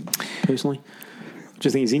had him personally.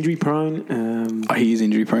 Just think he's injury prone. He is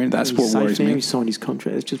injury prone. That's what worries me. He signed his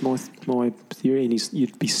contract. It's just my theory, and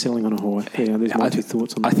you'd be selling on a high. Yeah, there's my 2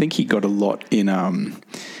 thoughts on that. I think he got a lot in.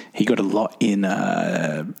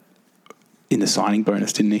 In the signing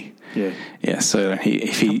bonus, didn't he? Yeah. Yeah. So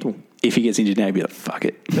if he gets injured now, he'd be like, fuck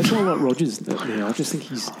it. That's why I like Rodgers. I just think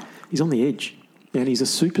he's on the edge. And he's a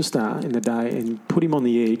superstar in the day, and put him on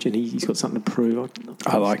the edge, and he's got something to prove.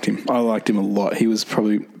 I liked him. I liked him a lot. He was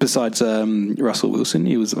probably, besides Russell Wilson,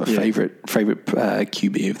 he was my favourite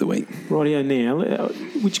QB of the week. Rightio, now,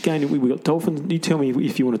 which game we got? Dolphins? You tell me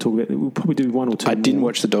if you want to talk about it. We'll probably do 1 or 2 I didn't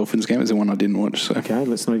watch the Dolphins game. It was the one I didn't watch. So. Okay,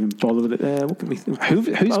 let's not even bother with it. What can we?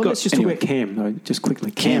 Let's just talk about Cam, though, just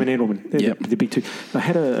quickly. Cam and Edelman. They're the big two. I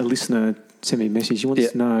had a listener sent me a message. He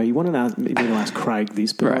wants to know. He wanted me to ask Craig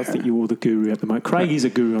this, but I think you're the guru at the moment. Craig is a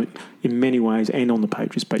guru in many ways and on the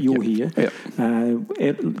Patriots, but you're here. Yep.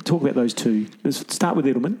 Talk about those two. Let's start with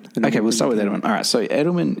Edelman. Okay, we'll start with Edelman. All right, so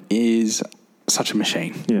Edelman is such a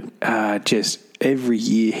machine. Yeah. Just every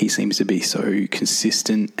year he seems to be so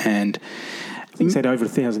consistent, and I think he's had over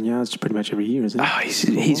 1,000 yards pretty much every year, isn't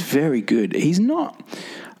he? He's very good. He's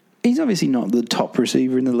obviously not the top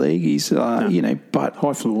receiver in the league. He's but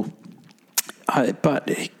high floor. But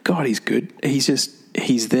God, he's good.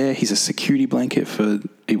 He's there. He's a security blanket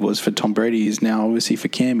he was for Tom Brady. He's now obviously for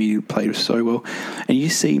Cam. He played so well, and you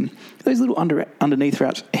see those little underneath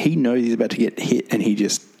routes. He knows he's about to get hit, and he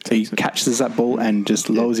catches that ball and just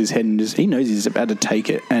lowers his head, and he knows he's about to take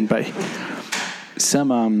it. But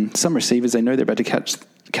some receivers, they know they're about to catch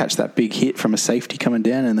that big hit from a safety coming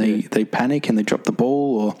down, and they panic and they drop the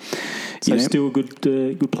ball. Or still a good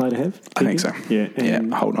play to have. I think so. Yeah,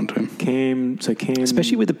 hold on to him. Cam,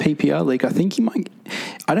 especially with the PPR league, I think he might.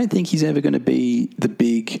 I don't think he's ever going to be the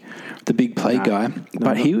big play guy,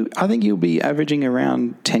 but I think he'll be averaging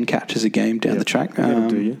around 10 catches a game down the track. That'll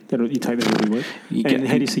do you. You take that every week. And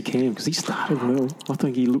how do you see Cam? Because he started well. I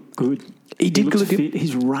think he looked good. He did look fit.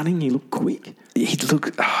 He's running. He looked quick.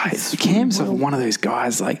 Cam's one of those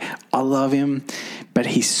guys. Like, I love him, but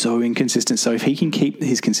he's so inconsistent. So if he can keep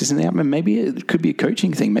his consistency up, and maybe it could be a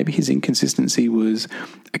coaching thing. Maybe his inconsistency was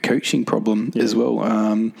a coaching problem as well,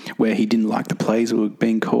 where he didn't like the plays that were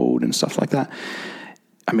being called and stuff like that.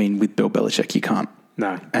 I mean, with Bill Belichick, you can't.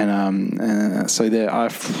 No. And so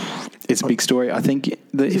it's a big story. I think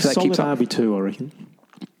that if that keeps up, RB2, I reckon.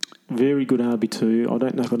 Very good RB2. I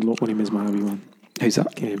don't know if I'd want him as my RB1. Who's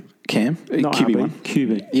that? Cam. Not QB1.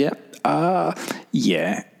 QB. Yeah.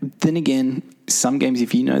 Yeah. Then again, some games,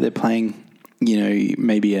 if you know they're playing,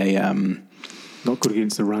 maybe a not good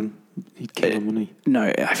against the run. He'd kill him, wouldn't he?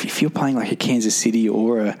 No, if you're playing like a Kansas City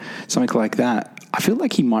or something like that, I feel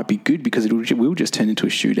like he might be good because it will just turn into a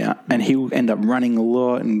shootout, and he'll end up running a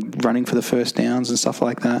lot and running for the first downs and stuff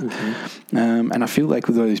like that. Okay. And I feel like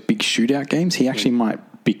with those big shootout games, he actually might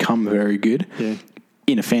become very good. Yeah.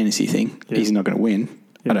 In a fantasy thing, he's not going to win,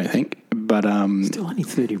 I don't think. But still only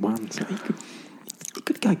 31, so he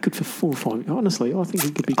could go good for 4 or 5. Honestly, I think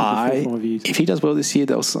he could be good for 4 or 5 years. If he does well this year,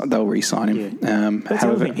 they'll re-sign him. Yeah. That's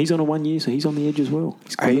the other thing. He's on a 1 year, so he's on the edge as well.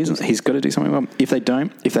 He's got to do something well. If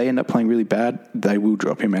they end up playing really bad, they will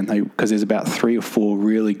drop him, because there's about 3 or 4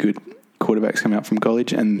 really good quarterbacks coming out from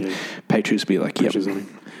college, and Patriots will be like, yep.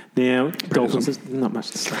 Now, Dolphins, there's not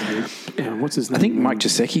much to say here. What's his name? I think Mike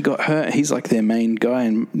Gesicki got hurt. He's like their main guy,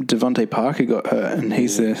 and Devontae Parker got hurt, and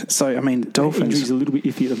he's there. So, I mean, Dolphins... Injury's a little bit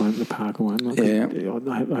iffy at the moment, the Parker one. I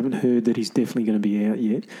haven't heard that he's definitely going to be out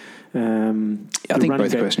yet. I think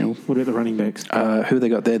both questionable. What about the running backs? Who they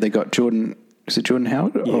got there? They got Jordan... Is it Jordan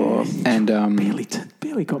Howard?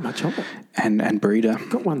 Barely got much of it. And Breida.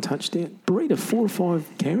 Got 1 touchdown. Breida, 4 or 5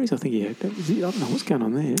 carries, I think he had. That was it. I don't know what's going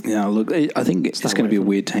on there. Yeah, look, I think it's going to be a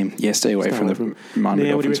weird team. Yeah, stay away from the Miami Dolphins.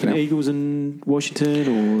 Now, what do you reckon, Eagles and Washington,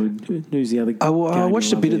 or who's the other? I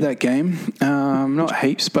watched a bit of that game. Not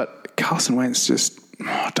heaps, but Carson Wentz just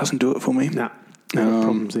doesn't do it for me. No. They got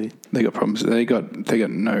problems there. They got problems. They got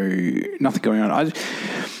nothing going on.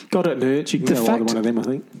 Got it, Nurch. You can go either one of them, I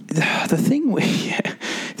think. The thing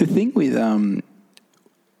with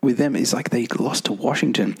them is like they lost to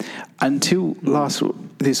Washington until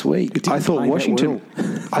this week. I thought Washington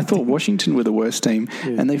were the worst team,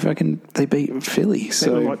 and they beat Philly. So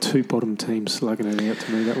they were like 2 bottom teams slugging it out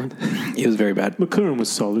to me, that one. It was very bad. McLaurin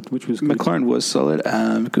was solid, which was good. McLaurin was solid.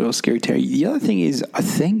 Good old Scary Terry. The other thing is, I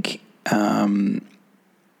think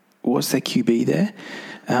was their QB there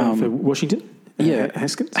for Washington?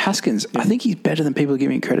 Haskins. I think he's better than people are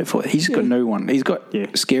giving him credit for. He's got no one. He's got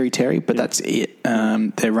Scary Terry, but that's it.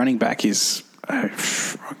 Their running back is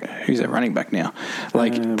who's their running back now?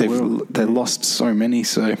 Like they lost so many.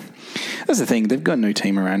 So that's the thing. They've got no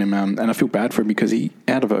team around him, and I feel bad for him because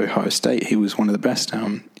out of Ohio State, he was one of the best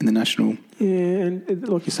in the national. Yeah, and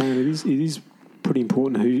like you're saying, it is pretty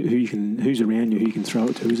important who's around you, who you can throw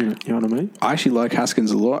it to, isn't it? You know what I mean? I actually like Haskins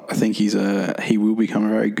a lot. I think he will become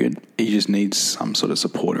very good. He just needs some sort of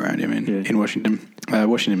support around him in Washington.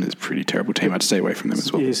 Washington is a pretty terrible team. I'd stay away from them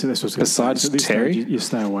as well. Yeah, so that's what's besides Terry, you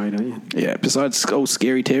stay away, don't you? Yeah. Besides old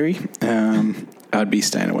Scary Terry, I'd be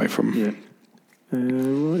staying away from. Yeah.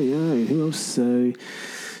 Rightio. Who else? So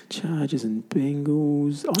Chargers and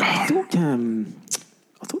Bengals.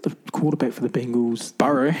 I thought the quarterback for the Bengals,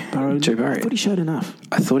 Burrow, Joe Burrow. I thought he showed enough.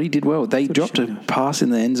 I thought he did well. They dropped a pass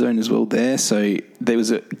in the end zone as well there, so there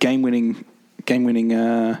was a game-winning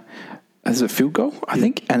as a field goal, I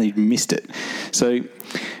think, and he missed it. So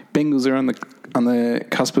Bengals are on on the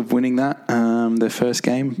cusp of winning that, their first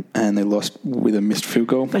game, and they lost with a missed field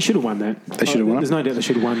goal. They should have won that. They should have won it. There's no doubt they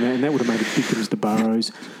should have won that, and that would have made a difference to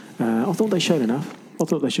Burrows. I thought they showed enough.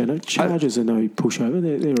 Chargers are no pushover.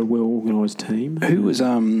 They're a well-organised team. Who was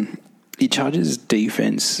the Chargers'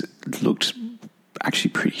 defense looked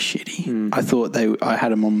actually pretty shitty. I thought I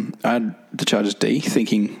had the Chargers D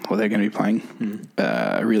thinking, well, they're going to be playing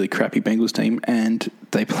a really crappy Bengals team, and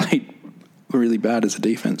they played really bad as a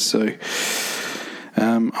defense. So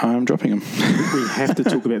I'm dropping them. We have to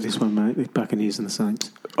talk about this one, mate. The Buccaneers and the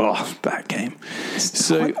Saints. Oh, that game.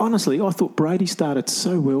 So honestly, I thought Brady started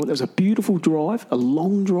so well. There was a beautiful drive, a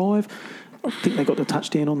long drive. I think they got the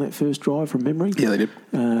touchdown on that first drive from memory. Yeah, they did.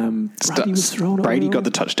 Brady was throwing it. Brady got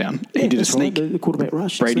the touchdown. He did a sneak. Right, the quarterback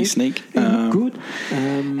rush. Brady sneak. Good.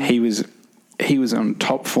 He was on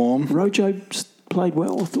top form. Rojo played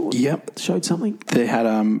well, I thought. Yep. Showed something. They had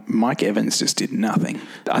Mike Evans just did nothing.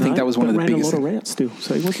 I think that was one of the biggest. Ran a lot of routes still,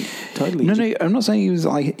 so he wasn't totally No, injured. no, I'm not saying he was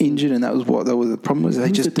like injured, and that was the problem was they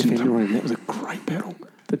Who's just the didn't. defender on him? That was a great battle.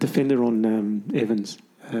 The defender on Evans.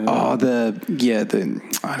 I know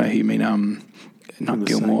who you mean. Not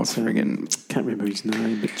Gilmore, friggin'. Can't remember his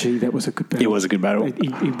name, but gee, that was a good battle. It was a good battle.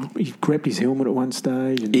 He grabbed his helmet at one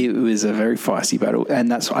stage. And it was a very feisty battle, and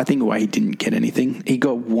that's I think why he didn't get anything. He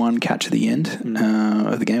got one catch at the end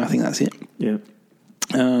of the game. I think that's it. Yeah.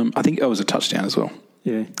 I think it was a touchdown as well.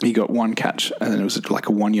 Yeah. He got one catch, and then it was like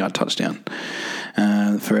a 1 yard touchdown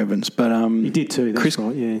for Evans. But he did too. That's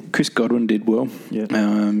right. Yeah. Chris Godwin did well. Yeah.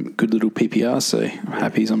 Good little PPR. So I'm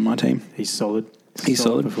happy he's on my team. He's solid. He's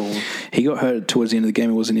solid. He got hurt towards the end of the game.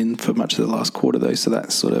 He wasn't in for much of the last quarter, though, so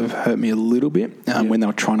that sort of hurt me a little bit when they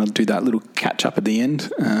were trying to do that little catch-up at the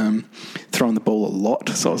end, throwing the ball a lot.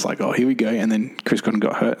 So I was like, oh, here we go. And then Chris Godwin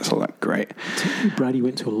got hurt, so I was like, great. Brady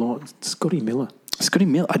went to a lot. Scotty Miller. Scotty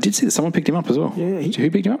Miller. I did see that someone picked him up as well. Yeah.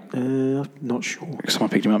 Who picked him up? Not sure. Someone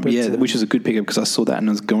picked him up, but, which is a good pickup because I saw that and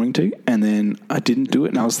I was going to, and then I didn't do it,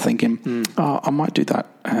 and I was thinking, I might do that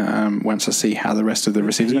once I see how the rest of the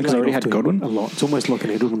receivers go, because I already had Godwin. A lot. It's almost like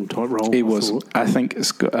an Edelman type role. It was. I think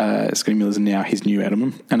Scotty Miller's now his new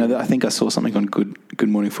Edelman, and I think I saw something on Good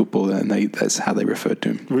Morning Football, and that's how they referred to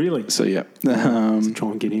him. Really? So, yeah. Let's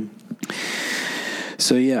try and get him.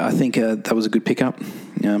 So, yeah, I think that was a good pickup.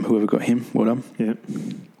 Whoever got him, well done.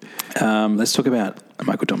 Yeah. Let's talk about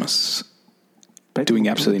Michael Thomas doing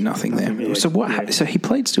absolutely nothing there. Yeah. So what? So he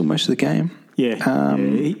played still most of the game. Yeah.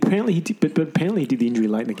 Apparently he did, but apparently he did the injury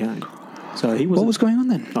late in the game. So he was. What was going on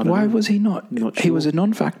then? Why was he not? Not sure. He was a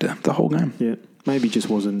non-factor the whole game. Yeah. Maybe just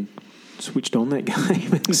wasn't switched on that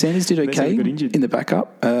game. Sanders did okay in the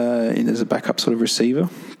backup, as a backup sort of receiver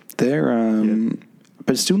there,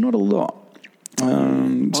 but still not a lot.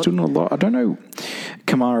 Still not a lot. I don't know.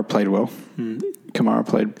 Kamara played well. Kamara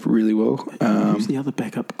played really well. Who's the other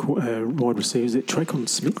backup wide receiver? Is it Tre'Quan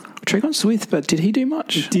Smith? Tre'Quan Smith, but did he do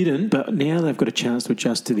much? He didn't, but now they've got a chance to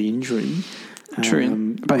adjust to the injury.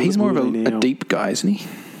 True. But he's more of a deep guy, isn't he?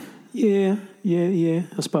 Yeah,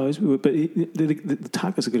 I suppose. But the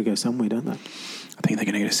targets are going to go somewhere, don't they? I think they're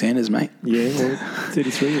going to go to Sanders, mate. Yeah, well,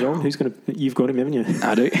 33 years old. Who's going to? You've got him, haven't you?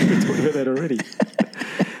 I do. We talked about that already.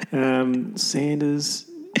 Sanders.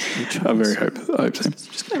 I hope so.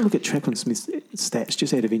 Just going to look at Tre'Quan Smith's stats,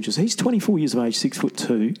 just out of interest. He's 24 years of age,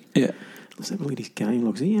 6'2". Yeah. Let's have a look at his game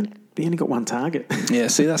logs. He only got one target. Yeah,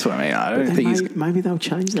 see, that's what I mean. I don't think maybe they'll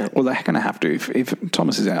change that. Well, they're going to have to. If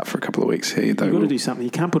Thomas is out for a couple of weeks, you've got to do something.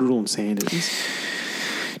 You can't put it all on Sanders.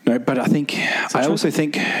 No, but I also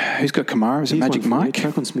think who's got Kamara? Is it Magic Mike?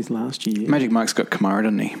 Tre'Quan Smith last year. Magic Mike's got Kamara,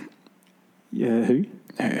 doesn't he? Yeah, who?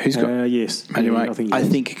 Who's got? Yes, Magic Mike. I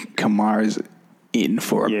think Kamara's in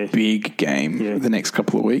for a big game the next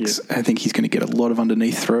couple of weeks. Yeah. I think he's going to get a lot of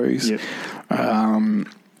underneath throws. Yeah.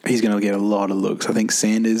 He's going to get a lot of looks. I think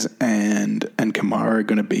Sanders and Kamara are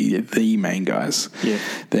going to be the main guys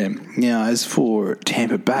there. Now, as for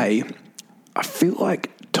Tampa Bay, I feel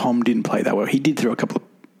like Tom didn't play that well. He did throw a couple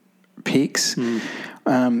of picks.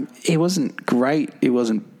 It wasn't great. It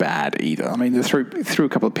wasn't bad either. I mean, they threw a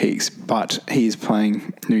couple of picks, but he's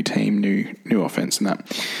playing new team, new offense and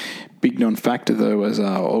that. Big non-factor, though, was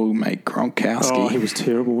old mate Gronkowski. Oh, he was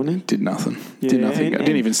terrible, wasn't he? Did nothing. Did nothing. I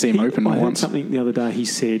didn't even see him open once. I heard something the other day. He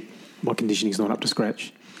said, my conditioning's not up to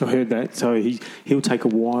scratch. I heard that. So he'll take a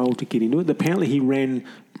while to get into it. Apparently he ran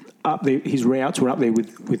up there. His routes were up there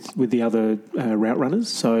with the other route runners.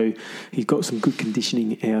 So he got some good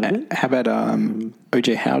conditioning out of it. How about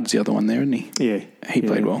O.J. Howard's the other one there, isn't he? Yeah. He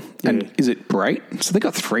played well. And is it Brait? So they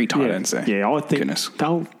got 3 tight ends there. Yeah, I think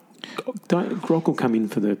Grok will come in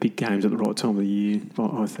for the big games at the right time of the year,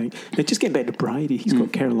 I think. Now, just getting back to Brady, he's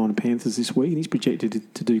got Carolina Panthers this week, and he's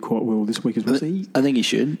projected to do quite well this week as well. So I think he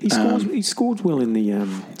should. He scored well in the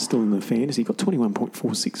still in the fantasy. He got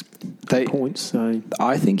 21.46 points. So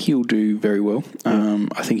I think he'll do very well.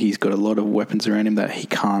 I think he's got a lot of weapons around him that he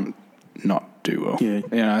can't not do well.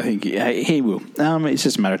 Yeah, I think he will. It's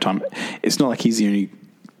just a matter of time. It's not like he's the only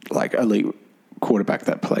elite quarterback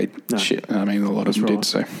that played shit. I mean, a lot of them did.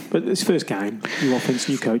 So, but it's first game, new offense,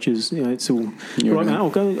 new coaches. It's all right.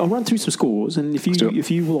 Now I'll run through some scores, and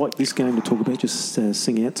if you like this game to talk about, just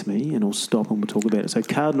sing out to me, and I'll stop and we'll talk about it. So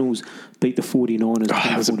Cardinals beat the 49ers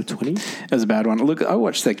 24-20. That was a bad one. Look, I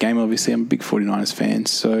watched that game. Obviously, I'm a big 49ers fan,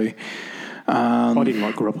 so. I didn't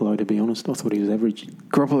like Garoppolo, to be honest. I thought he was average.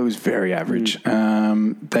 Garoppolo was very average.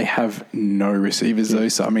 They have no receivers though,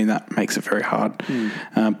 so I mean that makes it very hard.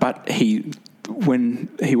 But when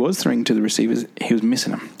he was throwing to the receivers, he was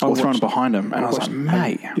missing them or throwing behind them, and I was like,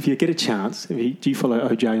 mate. If you get a chance, do you follow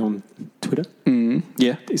OJ on Twitter?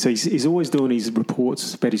 Yeah. So he's always doing his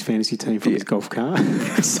reports about his fantasy team from his golf car.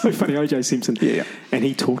 It's so funny, OJ Simpson. Yeah. And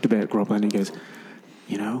he talked about Garoppolo, and he goes,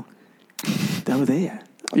 they were there.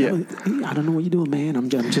 Yeah. I don't know what you're doing, man. I'm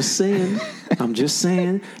just saying.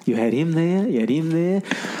 You had him there.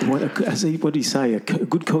 What did he say? A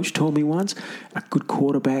good coach told me once, a good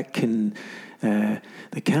quarterback can...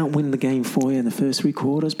 they can't win the game for you in the first 3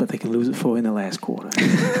 quarters, but they can lose it for you in the last quarter. I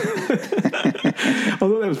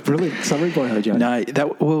thought that was brilliant summary by OJ. No,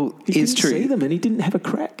 it's true. He didn't see them, and he didn't have a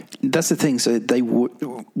crack. That's the thing. So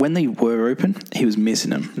when they were open, he was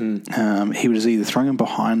missing them. He was either throwing them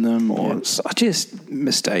behind them or just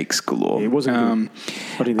mistakes galore. Yeah, it wasn't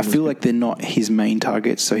good. I feel like they're not his main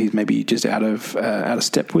targets, so he's maybe just out of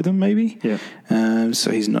step with them, maybe. Yeah.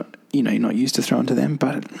 So he's not. You're not used to throwing to them,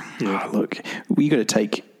 but look, we got to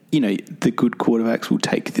take. The good quarterbacks will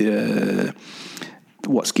take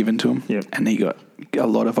what's given to him, and he got a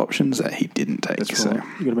lot of options that he didn't take. That's so right.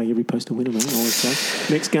 You got to make every post a winner, man. I always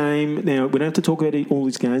say. Next game. Now we don't have to talk about all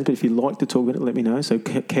these games, but if you'd like to talk about it, let me know. So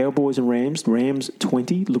Cowboys and Rams. Rams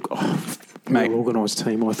 20. Look, mate, organised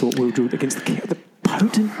team. I thought we would do it against the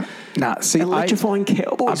potent. Electrifying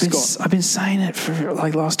Cowboys. I've been saying it for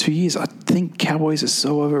last 2 years. I think Cowboys are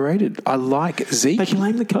so overrated. I like Zeke. They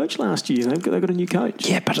blamed the coach last year. They've got a new coach.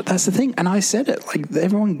 Yeah, but that's the thing. And I said it.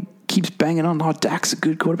 Everyone keeps banging on. Oh, Dak's a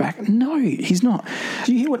good quarterback. No, he's not.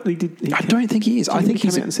 Do you hear what he did? I don't think he is. I think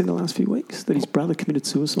he's come out and said in the last few weeks that his brother committed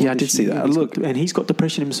suicide. Yeah, I did see that. And he's got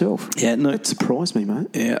depression himself. Yeah, no, it surprised me, mate.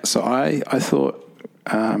 Yeah, so I thought.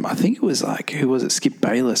 I think it was who was it? Skip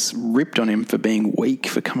Bayless ripped on him for being weak,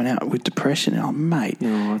 for coming out with depression. Oh, mate,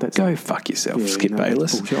 go fuck yourself, Skip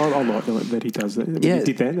Bayless. I like that he does that. Yeah,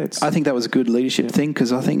 he did that. I think that was a good leadership thing,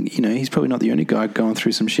 because I think he's probably not the only guy going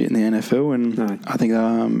through some shit in the NFL, and I think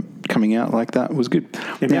coming out like that was good.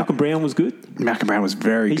 And Malcolm Brown was good. Malcolm Brown was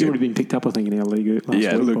very good. He's already been picked up, I think, in our league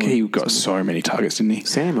last week. Look, he got so many targets, didn't he?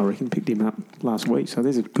 Sam, I reckon, picked him up last week, so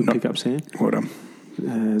there's a good pickup, Sam. What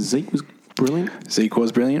Zeke was brilliant. Zeke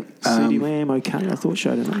was brilliant. CeeDee Lamb, okay, I thought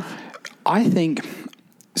showed enough. I think...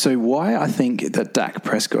 So why I think that Dak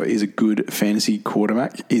Prescott is a good fantasy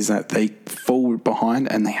quarterback is that they fall behind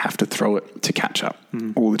and they have to throw it to catch up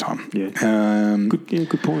all the time. Yeah.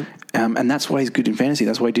 Good point. And that's why he's good in fantasy.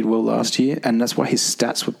 That's why he did well last year, and that's why his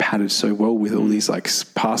stats were padded so well with all these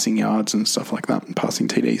passing yards and stuff like that, and passing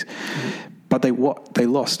TDs. But they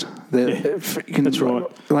lost. That's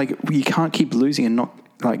right. You can't keep losing and not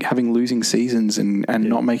having losing seasons and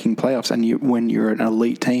not making playoffs. And when you're an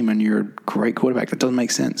elite team and you're a great quarterback, that doesn't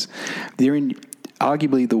make sense. They're in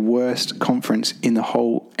arguably the worst conference in the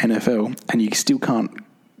whole NFL, and you still can't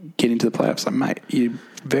get into the playoffs. Mate, you're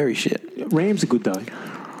very shit. Rams are good though.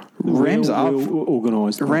 Rams are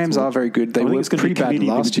organised. Rams are very good. They were pretty bad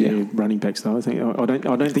last year. Running backs though, I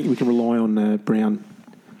don't think we can rely on Brown.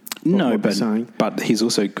 No, but he's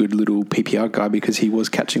also a good little PPR guy because he was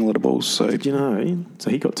catching a lot of balls. So did you know?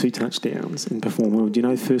 So he got 2 touchdowns and performed well. Do you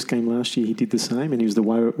know first game last year he did the same, and he was the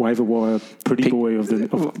waiver wire pretty boy of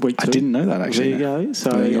week 2. I didn't know that actually. There you go.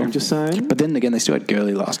 So I'm just saying. But then again, they still had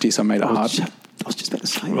Gurley last year, so I made it hard. I was just about to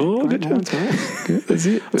say. Oh, good job. Good. That's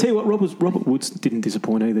it. I'll tell you what, Robert Woods didn't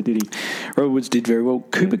disappoint either, did he? Robert Woods did very well.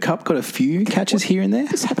 Cooper Kupp got a few catches here and there.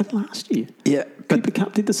 This happened last year. Yeah. Cooper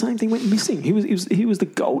Kupp did the same thing, went missing. He was the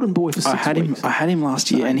golden boy for 6 weeks. I had him last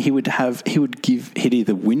year, and he'd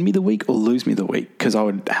either win me the week or lose me the week, because I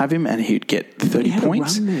would have him and he'd get 30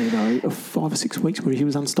 points. He had a run there though of 5 or 6 weeks where he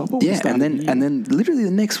was unstoppable. Yeah, and then literally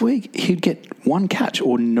the next week he'd get 1 one catch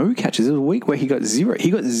or no catches. There was a week where he got zero. He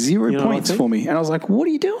got 0 points for me. And I was like, what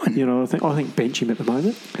are you doing? You know, I think bench him at the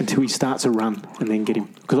moment until he starts a run and then get him.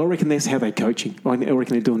 Because I reckon that's how they're coaching. I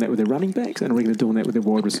reckon they're doing that with their running backs and I reckon they're doing that with their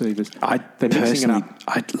wide receivers. They're mixing it up.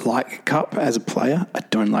 I like Cup as a player. I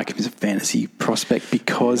don't like him as a fantasy prospect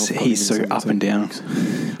because he's so up and down.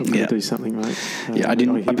 I'm going to do something, mate.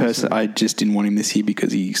 I just didn't want him this year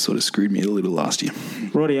because he sort of screwed me a little last year.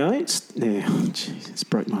 Rightio. It's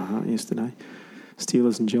broke my heart yesterday.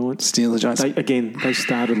 Steelers and Giants. They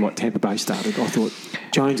started like Tampa Bay started. I thought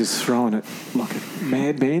Jones is throwing it like a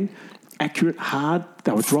madman. Accurate, hard.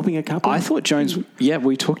 They were dropping a couple. I thought Jones... Yeah,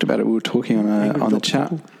 we talked about it. We were talking on the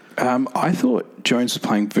chat. I thought Jones was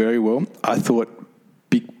playing very well. I thought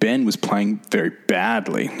Big Ben was playing very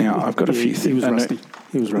badly. Now, I've got a few things.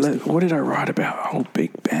 He was rusty. What did I write about old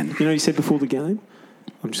Big Ben? You know, he said before the game,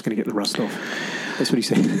 I'm just going to get the rust off. That's what he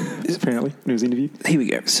said, apparently, when he was interviewed. Here we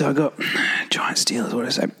go. So I got Giants Steelers. What did I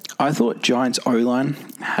say? I thought Giants O-line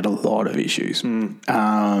had a lot of issues.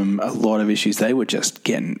 A lot of issues. They were just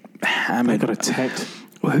getting hammered. They got attacked.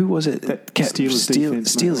 Well, who was it?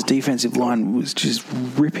 Steelers' defensive line was just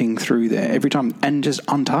ripping through there every time and just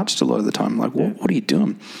untouched a lot of the time. Like, what are you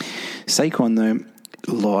doing? Saquon, though,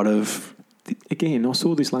 a lot of... Again, I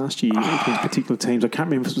saw this last year against particular teams. I can't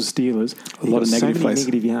remember if it was the Steelers. A lot of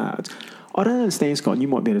negative yards. I don't understand, Scott, and you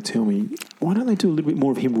might be able to tell me, why don't they do a little bit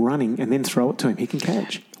more of him running and then throw it to him? He can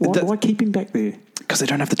catch. Why keep him back there? Because they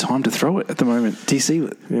don't have the time to throw it at the moment. Do you see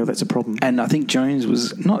it? Yeah, that's a problem. And I think Jones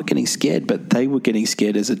was not getting scared, but they were getting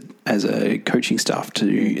scared as a coaching staff.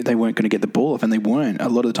 They weren't going to get the ball off, and they weren't. A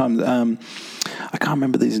lot of the time, I can't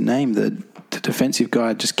remember his name, the defensive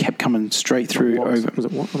guy just kept coming straight through. Was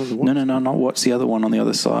it Watts? No, not Watts. The other one on the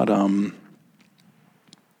other side. I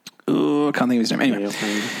can't think of his name. Anyway,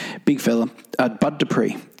 big fella. Bud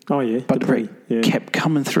Dupree. Oh, yeah. Bud Dupree kept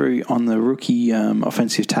coming through on the rookie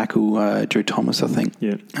offensive tackle, Joe Thomas, I think.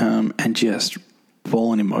 Yeah. And just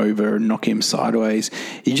balling him over, knocking him sideways.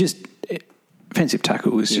 Offensive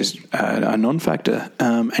tackle was just a non-factor.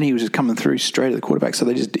 And he was just coming through straight at the quarterback. So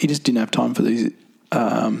he just didn't have time for these.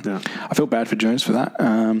 I felt bad for Jones for that.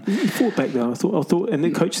 He fought back though. I thought, and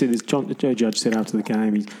the coach said, Joe Judge said after the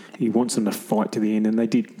game, he wants them to fight to the end, and they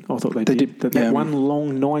did. I thought they did. That one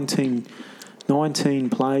long 19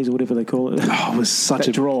 plays or whatever they call it. Oh, it was such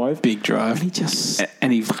a drive, big drive.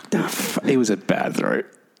 And he fucked up. It was a bad throw.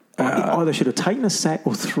 He either should have taken a sack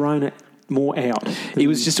or thrown it more out. It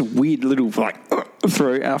was just a weird little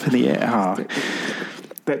throw up in the air.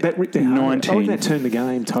 That ripped their heart out. That turned the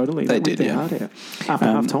game totally. They did, their heart out. After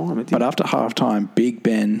half time, it did. But after half time, Big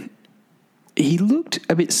Ben, he looked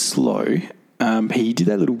a bit slow. He did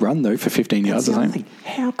that little run, though, for 15 yards.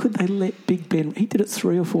 How could they let Big Ben... He did it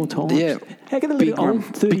 3 or 4 times. Yeah. How could they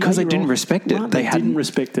let it because they didn't respect it. They didn't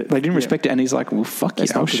respect it. They didn't respect it, and he's like, well, fuck you.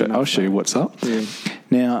 I'll show you what's up. Yeah.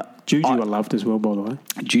 Now... Juju I loved as well, by the way.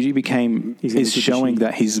 Juju is showing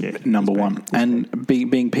that he's number one. And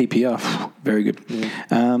being PPR, very good.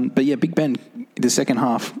 Yeah. But yeah, Big Ben, the second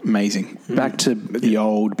half, amazing. Back to the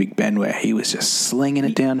old Big Ben where he was just slinging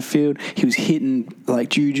it downfield. He was hitting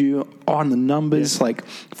like Juju on the numbers, like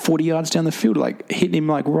 40 yards down the field, like hitting him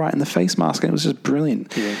like right in the face mask. And it was just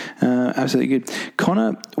brilliant. Yeah. Absolutely good.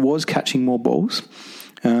 Connor was catching more balls,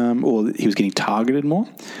 or he was getting targeted more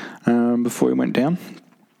before he went down.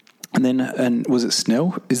 And was it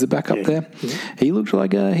Snell? Is the backup there? Yeah. He looked pretty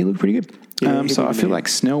good. Yeah, so I feel like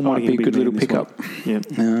Snell might be a good little pickup. Yeah,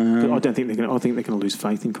 but I don't think they're going. I think they're going to lose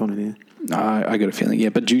faith in Connor now. I got a feeling. Yeah,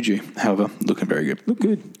 but Juju, however, looking very good. Look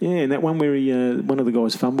good. Yeah, and that one where one of the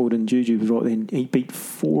guys fumbled and Juju was right then. He beat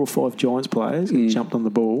 4 or 5 Giants players and jumped on the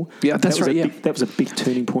ball. Yeah, that's right. That was a big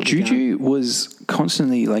turning point. Juju was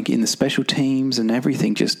constantly like in the special teams and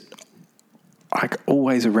everything, just. Like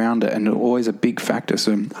always around it and always a big factor.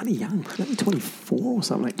 So bloody young, maybe 24 or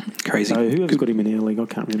something. Crazy. So whoever's got him in our league, I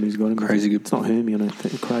can't remember who's got him. Crazy good. It's not Hermie, I don't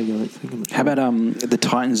think. Craig, I don't think. How about the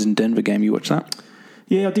Titans and Denver game? You watched that?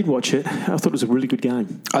 Yeah, I did watch it. I thought it was a really good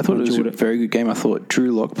game. I thought it was a very good game. I thought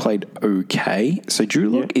Drew Lock played okay. So Drew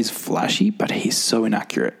Lock is flashy, but he's so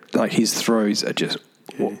inaccurate. Like his throws are just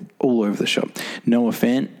all over the shop. Noah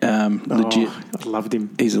Fant, legit. I loved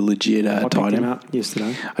him. He's a legit tight end. I picked him up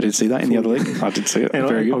yesterday. I did see that in the other league. I did see it.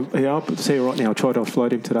 Very good. I'll see you right now. I tried to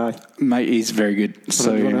offload him today. Mate, he's very good.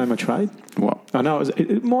 So, you want to know my trade? What? I know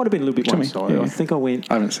it might have been a little bit one-sided. I think I went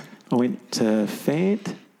to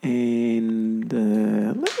Fant and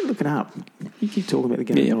let me look it up. You keep talking about the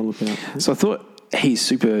game and I'll look it up. So I thought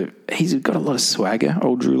he's got a lot of swagger,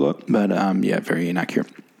 old Drew Lock, but very inaccurate.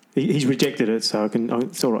 He's rejected it, so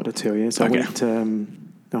it's all right to tell you. So I went.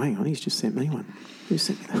 Hang on, he's just sent me one. Who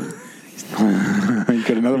sent me that? You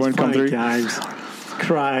got another one come through. Games.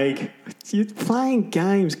 Craig, you're playing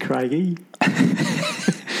games, Craigie.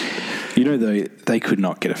 You know, though, they could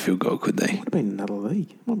not get a field goal, could they? Would have been another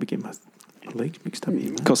league. Might be getting my leagues mixed up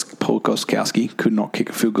here, mate. Paul Gostkowski could not kick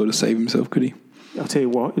a field goal to save himself, could he? I'll tell you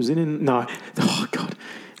what, it was no. Oh God.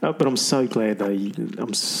 But I'm so glad they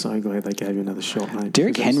gave you another shot, mate.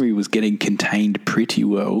 Derrick Henry was getting contained pretty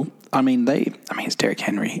well. I mean, it's Derrick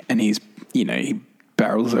Henry, and he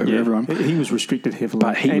barrels over everyone. He was restricted heavily,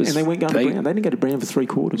 but and they went going to Brown. They didn't go to Brown for 3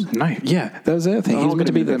 quarters. No, yeah, that was the other thing. He was meant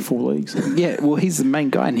to be the 4 leagues. Yeah, well, he's the main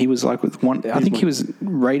guy, and he was like with one. I think he was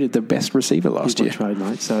rated the best receiver last year. Trade,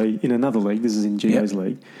 mate. So in another league, this is in Gio's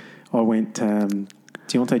league, I went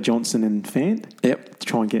Deontay Johnson and Fant. Yep, to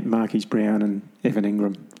try and get Marquise Brown and Evan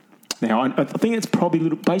Ingram. Now, I think it's probably a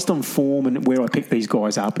little based on form and where I picked these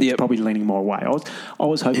guys up. It's probably leaning my way. I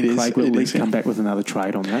was hoping Craig would at least come back with another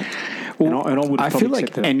trade on that. Well, and I would. I feel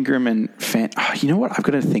like Ingram and Fant. Oh, you know what? I've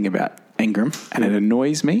got a thing about Ingram, and it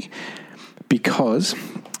annoys me because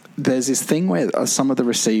there's this thing where some of the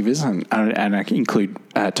receivers, and I include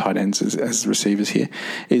tight ends as receivers here,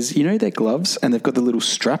 is their gloves and they've got the little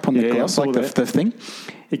strap on the gloves, like the thing.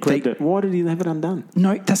 He grabbed it. Why did he have it undone?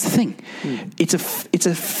 No, that's the thing. It's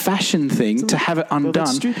a fashion thing to have it undone.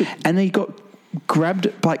 That's stupid. And he got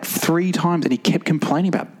grabbed like 3 times and he kept complaining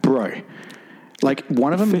about, bro. Like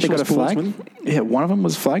one of them, they got a flag. Yeah, one of them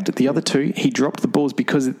was flagged. The other 2, he dropped the balls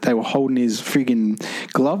because they were holding his friggin'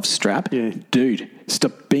 glove strap. Yeah. Dude,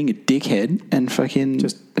 stop being a dickhead and fucking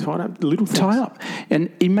just tie up little things. Tie up.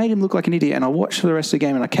 And it made him look like an idiot. And I watched the rest of the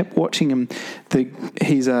game and I kept watching him.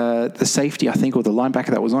 The safety, I think, or the linebacker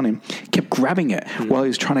that was on him, kept grabbing it while he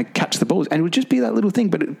was trying to catch the balls. And it would just be that little thing,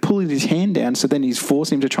 but it pulled his hand down. So then he's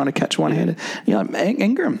forcing him to try to catch one-handed.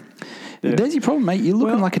 Ingram. Yeah. There's your problem, mate. You're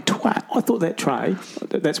looking like a twat. I thought that trade,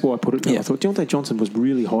 that's why I put it there. I thought Deontay Johnson was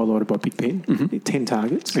really highlighted by Big Ben. 10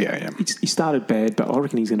 targets. Yeah. He started bad, but I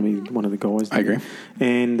reckon he's going to be one of the guys there. I agree.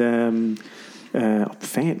 And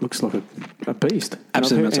Fant looks like a beast.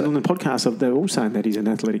 Absolutely. And on the podcast, they're all saying that he's an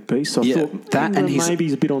athletic beast. So I thought that, and maybe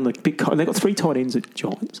he's a bit on the big. They've got 3 tight ends at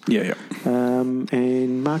Giants. Yeah.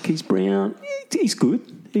 And Marquise Brown, he's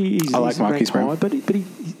good. I like Marquise Brown, but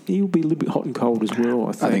he'll be a little bit hot and cold as well.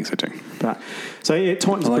 I think so too. But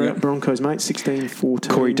Titans Broncos, mate, 16-14.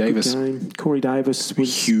 Corey Davis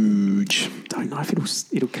was huge. Don't know if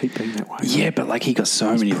it'll keep being that way. Yeah, mate. but like he got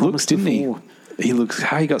so many looks, didn't he?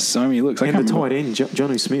 He got so many looks. And the tight end,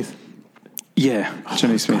 Jonnu Smith. Yeah,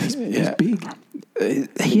 Jonnu Smith. He's big.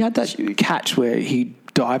 He had that catch where he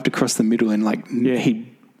dived across the middle and he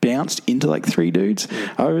bounced into like 3 dudes.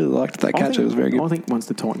 Yeah. I really liked that catch. It was very good. I think once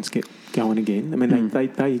the Titans get going again, I mean,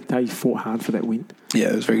 they fought hard for that win. Yeah,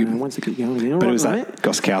 it was very good. Once they get going again. But it was that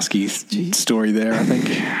Gostkowski story there, I think.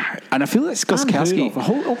 And I feel like Gostkowski...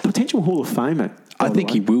 A potential Hall of Famer. I think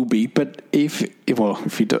he will be, but if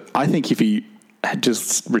I think if he had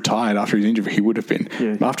just retired after his injury, he would have been.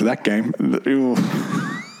 Yeah. After that game,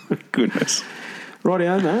 goodness.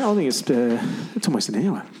 Rightio, mate. I think it's almost an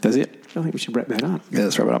hour. Does it? I think we should wrap that up. Yeah,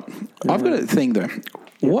 let's wrap it up. I've got a thing though.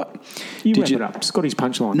 What? You wrap it up. Scotty's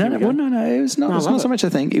punchline. No. It was not. It's not so much a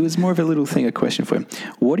thing. It was more of a little thing, a question for him.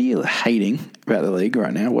 What are you hating about the league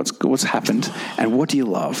right now? What's happened, and what do you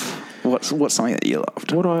love? What's something that you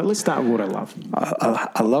loved? Let's start with what I love.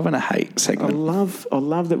 A love and a hate segment. I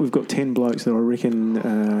love that we've got 10 blokes that I reckon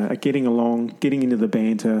are getting along, getting into the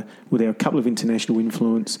banter with our couple of international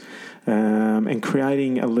influence, and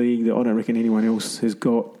creating a league that I don't reckon anyone else has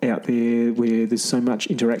got out there, where there's so much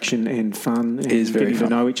interaction and fun and getting to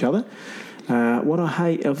know each other. What I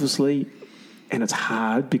hate, obviously, and it's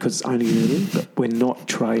hard because it's only early, but we're not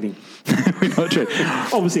trading. We're not trading.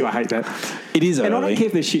 Obviously, I hate that. It is early. And I don't care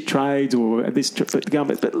if there's shit trades or this,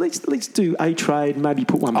 but let's do a trade, maybe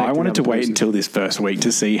put one back. I wanted to wait until this first week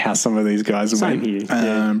to see how some of these guys went. Same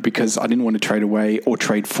here. Because I didn't want to trade away or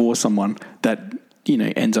trade for someone that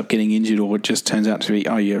ends up getting injured, or it just turns out to be,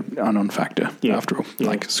 you're a non-factor after all. Yeah.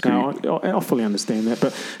 Like, screw you. I fully understand that.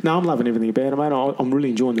 But no, I'm loving everything about it, mate. I'm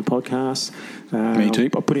really enjoying the podcast. Me too.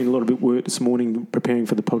 I put in a lot of work this morning preparing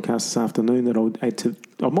for the podcast this afternoon that I'll add to.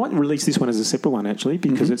 I might release this one as a separate one, actually,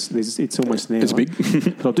 because it's almost an hour. It's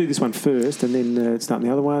big. But I'll do this one first and then start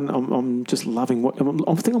the other one. I'm just loving what I'm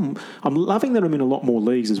loving that I'm in a lot more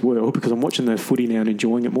leagues as well, because I'm watching the footy now and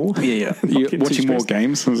enjoying it more. Yeah. You're watching more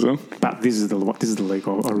games as well. But this is the league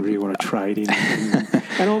I really want to trade in.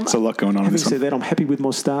 And there's a lot going on in this one. Having said that, I'm happy with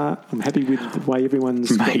my start. I'm happy with the way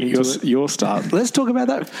everyone's gotten into it. Your start. Let's talk about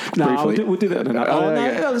that briefly. We'll do that.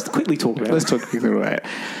 Let's quickly talk about it. Let's talk quickly about it.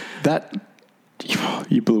 That,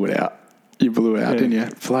 you blew it out. You blew out, didn't you?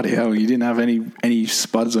 Bloody hell! You didn't have any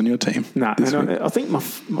spuds on your team. No, and I think my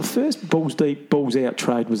first balls deep, balls out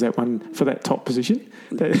trade was that one for that top position.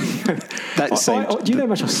 That seemed. Do you know how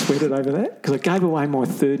much I sweated over that? Because I gave away my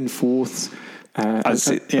third and fourth.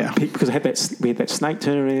 Pick because we had that snake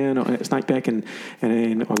turnaround, snake back, and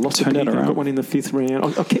then I lost a pick. I got one in the fifth round.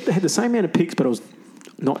 I had the same amount of picks, but I was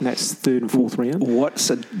not in that third and fourth round. What's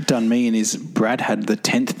done me in is Brad had the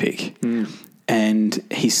 10th pick, and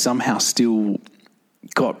he somehow still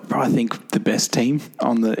got, I think, the best team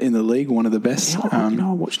in the league, one of the best. I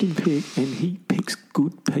watched him pick, and he picks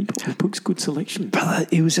good people. He picks good selection.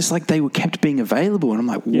 But it was just like they were kept being available, and I'm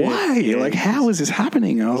like, why? Yeah. Like, how is this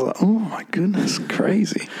happening? And I was like, oh my goodness,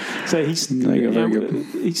 crazy. So he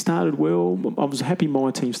started well. I was happy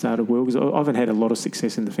my team started well because I haven't had a lot of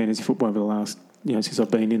success in the fantasy football over the last, since I've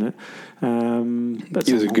been in it. But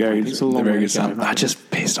it was a very good start. I just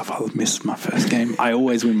pissed off. I missed my first game. I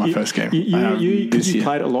always win my first game. You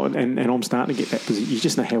played a lot, and I'm starting to get that position. You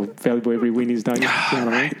just know how valuable every win is, don't you? You know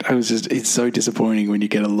what I mean? It's so disappointing when you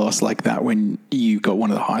get a loss like that when you got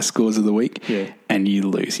one of the high scores of the week and you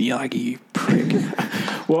lose. You're like, you prick.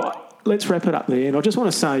 Well, let's wrap it up there. And I just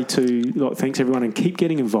want to say thanks everyone, and keep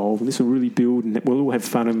getting involved. And this will really build, and we'll all have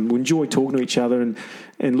fun, and we'll enjoy talking to each other,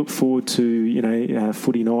 and look forward to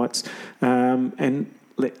footy nights. And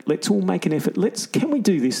let's all make an effort. Can we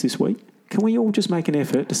do this week? Can we all just make an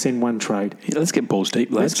effort to send one trade? Yeah, let's get balls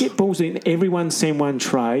deep, lads. Let's get balls deep. Everyone send one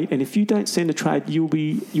trade, and if you don't send a trade, you'll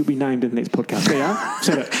be named in the next podcast. There you are.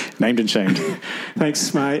 Send it. Named and shamed.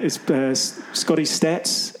 Thanks, mate. It's Scotty's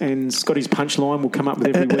stats and Scotty's punchline will come up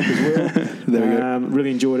with every week as well. There we go.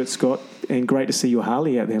 Really enjoyed it, Scott, and great to see your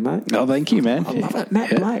Harley out there, mate. Oh, thank you, man. I love it.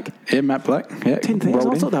 Matt Black. Yeah, Matt Black. Yeah, 10,000.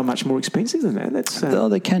 I thought they were much more expensive than that. That's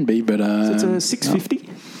they can be, but so it's a 650.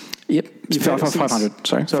 Yep, 500.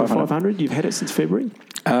 Sorry, 500. You've had it since February.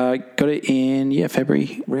 Got it in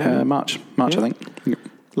February, March, I think. Yep.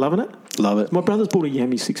 Loving it. Love it. My brother's bought a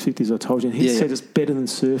Yami 650, as I told you. And he said it's better than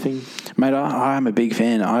surfing. Mate, I'm a big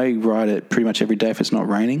fan. I ride it pretty much every day if it's not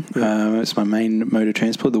raining. Yeah. It's my main mode of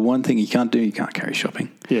transport. The one thing you can't carry shopping.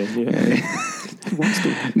 Yeah. Who wants to?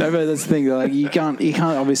 No, but that's the thing. Like you can't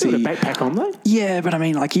obviously. You got a backpack on though. Yeah, but I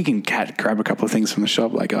mean, like you can grab a couple of things from the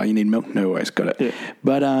shop. Like, you need milk? No worries, got it. Yeah.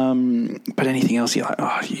 But anything else, you're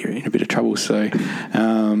like, you're in a bit of trouble. So.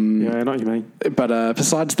 I know what you mean. But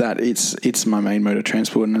besides that, it's my main mode of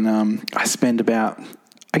transport, and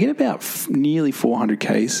I get about nearly 400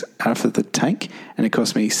 Ks out of the tank, and it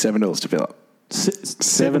costs me $7 to fill up.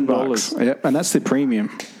 $7. Yep, and that's the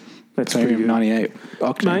premium. That's premium 98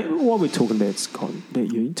 octane. Mate, while we're talking about Scott,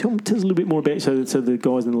 about you, tell us a little bit more about you, so the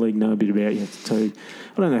guys in the league know a bit about you. So I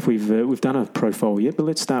don't know if we've done a profile yet, but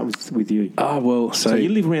let's start with you. Oh well, so you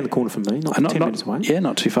live around the corner from me, not 10 minutes away. Yeah,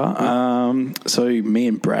 not too far. So me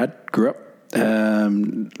and Brad grew up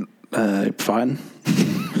fighting.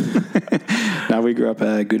 No, we grew up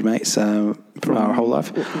good mates for our whole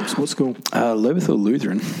life. What school? Lobethal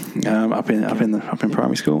Lutheran, up in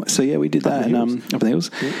primary school. So yeah, we did that up in the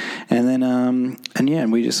hills, and then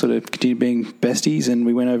and we just sort of continued being besties, and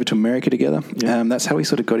we went over to America together. Yeah. That's how we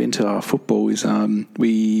sort of got into our football.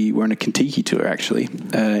 We were on a Kentucky tour actually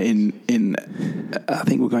in I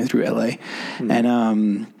think we're going through LA,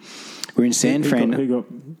 and we're in San Fran. Who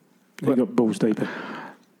got balls deeper?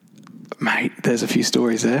 Mate, there's a few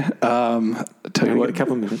stories there. Tell you what, a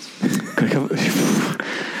couple of minutes.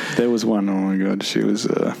 There was one. Oh my god, she was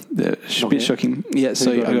a bit shocking. Yeah,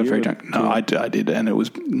 so I got very drunk. No, I did, and it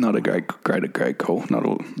was not a great call. Not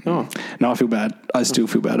all. Oh. No, I feel bad. I still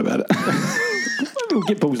feel bad about it. We'll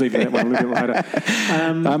get balls deep for that one a little bit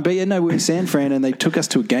later. But yeah, no, we were in San Fran, and they took us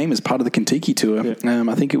to a game as part of the Kentucky tour. Yeah.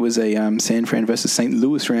 I think it was a San Fran versus St.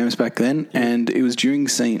 Louis Rams back then, and it was during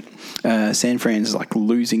San Fran's like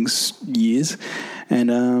losing years,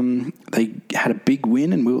 and they had a big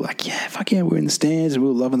win, and we were like, fuck yeah, we're in the stands, and we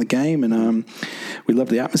were loving the game, and we loved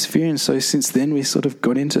the atmosphere, and so since then we sort of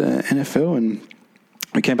got into NFL, and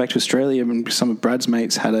we came back to Australia, and some of Brad's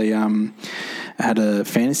mates had a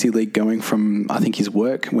fantasy league going from, I think, his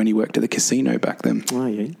work when he worked at the casino back then. Oh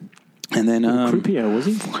yeah. And then Croupier, was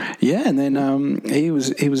he? Yeah, and then he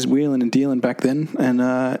was wheeling and dealing back then, and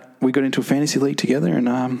we got into a fantasy league together,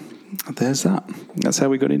 and there's that. That's how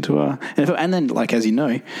we got into NFL. And then, like, as you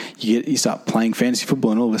know, you start playing fantasy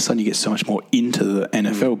football, and all of a sudden you get so much more into the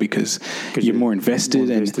NFL because you're more invested,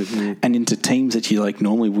 and into teams that you like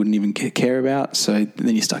normally wouldn't even care about. So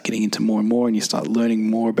then you start getting into more and more, and you start learning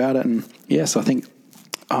more about it. And yeah, so I think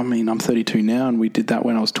I'm 32 now, and we did that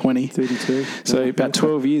when I was 20. 32. So about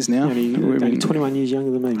 12 years now. Only 21 years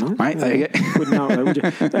younger than me, mate. Mate, there you go. Wouldn't know it, would you?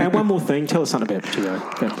 And one more thing. Tell us something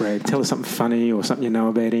about Brad. Tell us something funny or something you know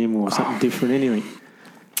about him or something different, anything.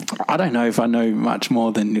 I don't know if I know much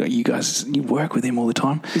more than you guys. You work with him all the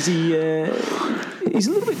time. Is he... he's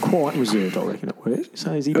a little bit quiet and reserved, I reckon, at work.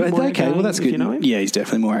 So is he a bit more okay, well, that's good. You know him? Yeah, he's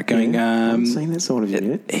definitely more outgoing. Yeah, I haven't seen that side of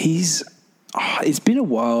him yet. It's been a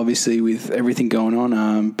while, obviously, with everything going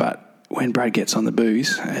on. But when Brad gets on the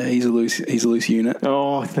booze, he's a loose unit.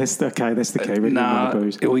 Oh, that's the key. Nah,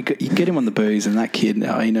 you get him on the booze, and that kid,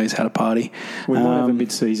 he knows how to party. We might have a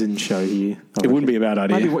mid-season show here. It wouldn't be a bad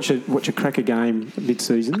idea. Maybe watch a cracker game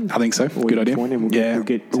mid-season. I think so. Good idea. We'll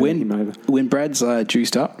get him over. When Brad's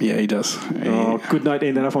juiced up, yeah, he does. Oh, good note to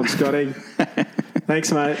end that up on, Scotty.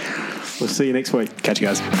 Thanks, mate. We'll see you next week. Catch you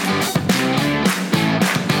guys.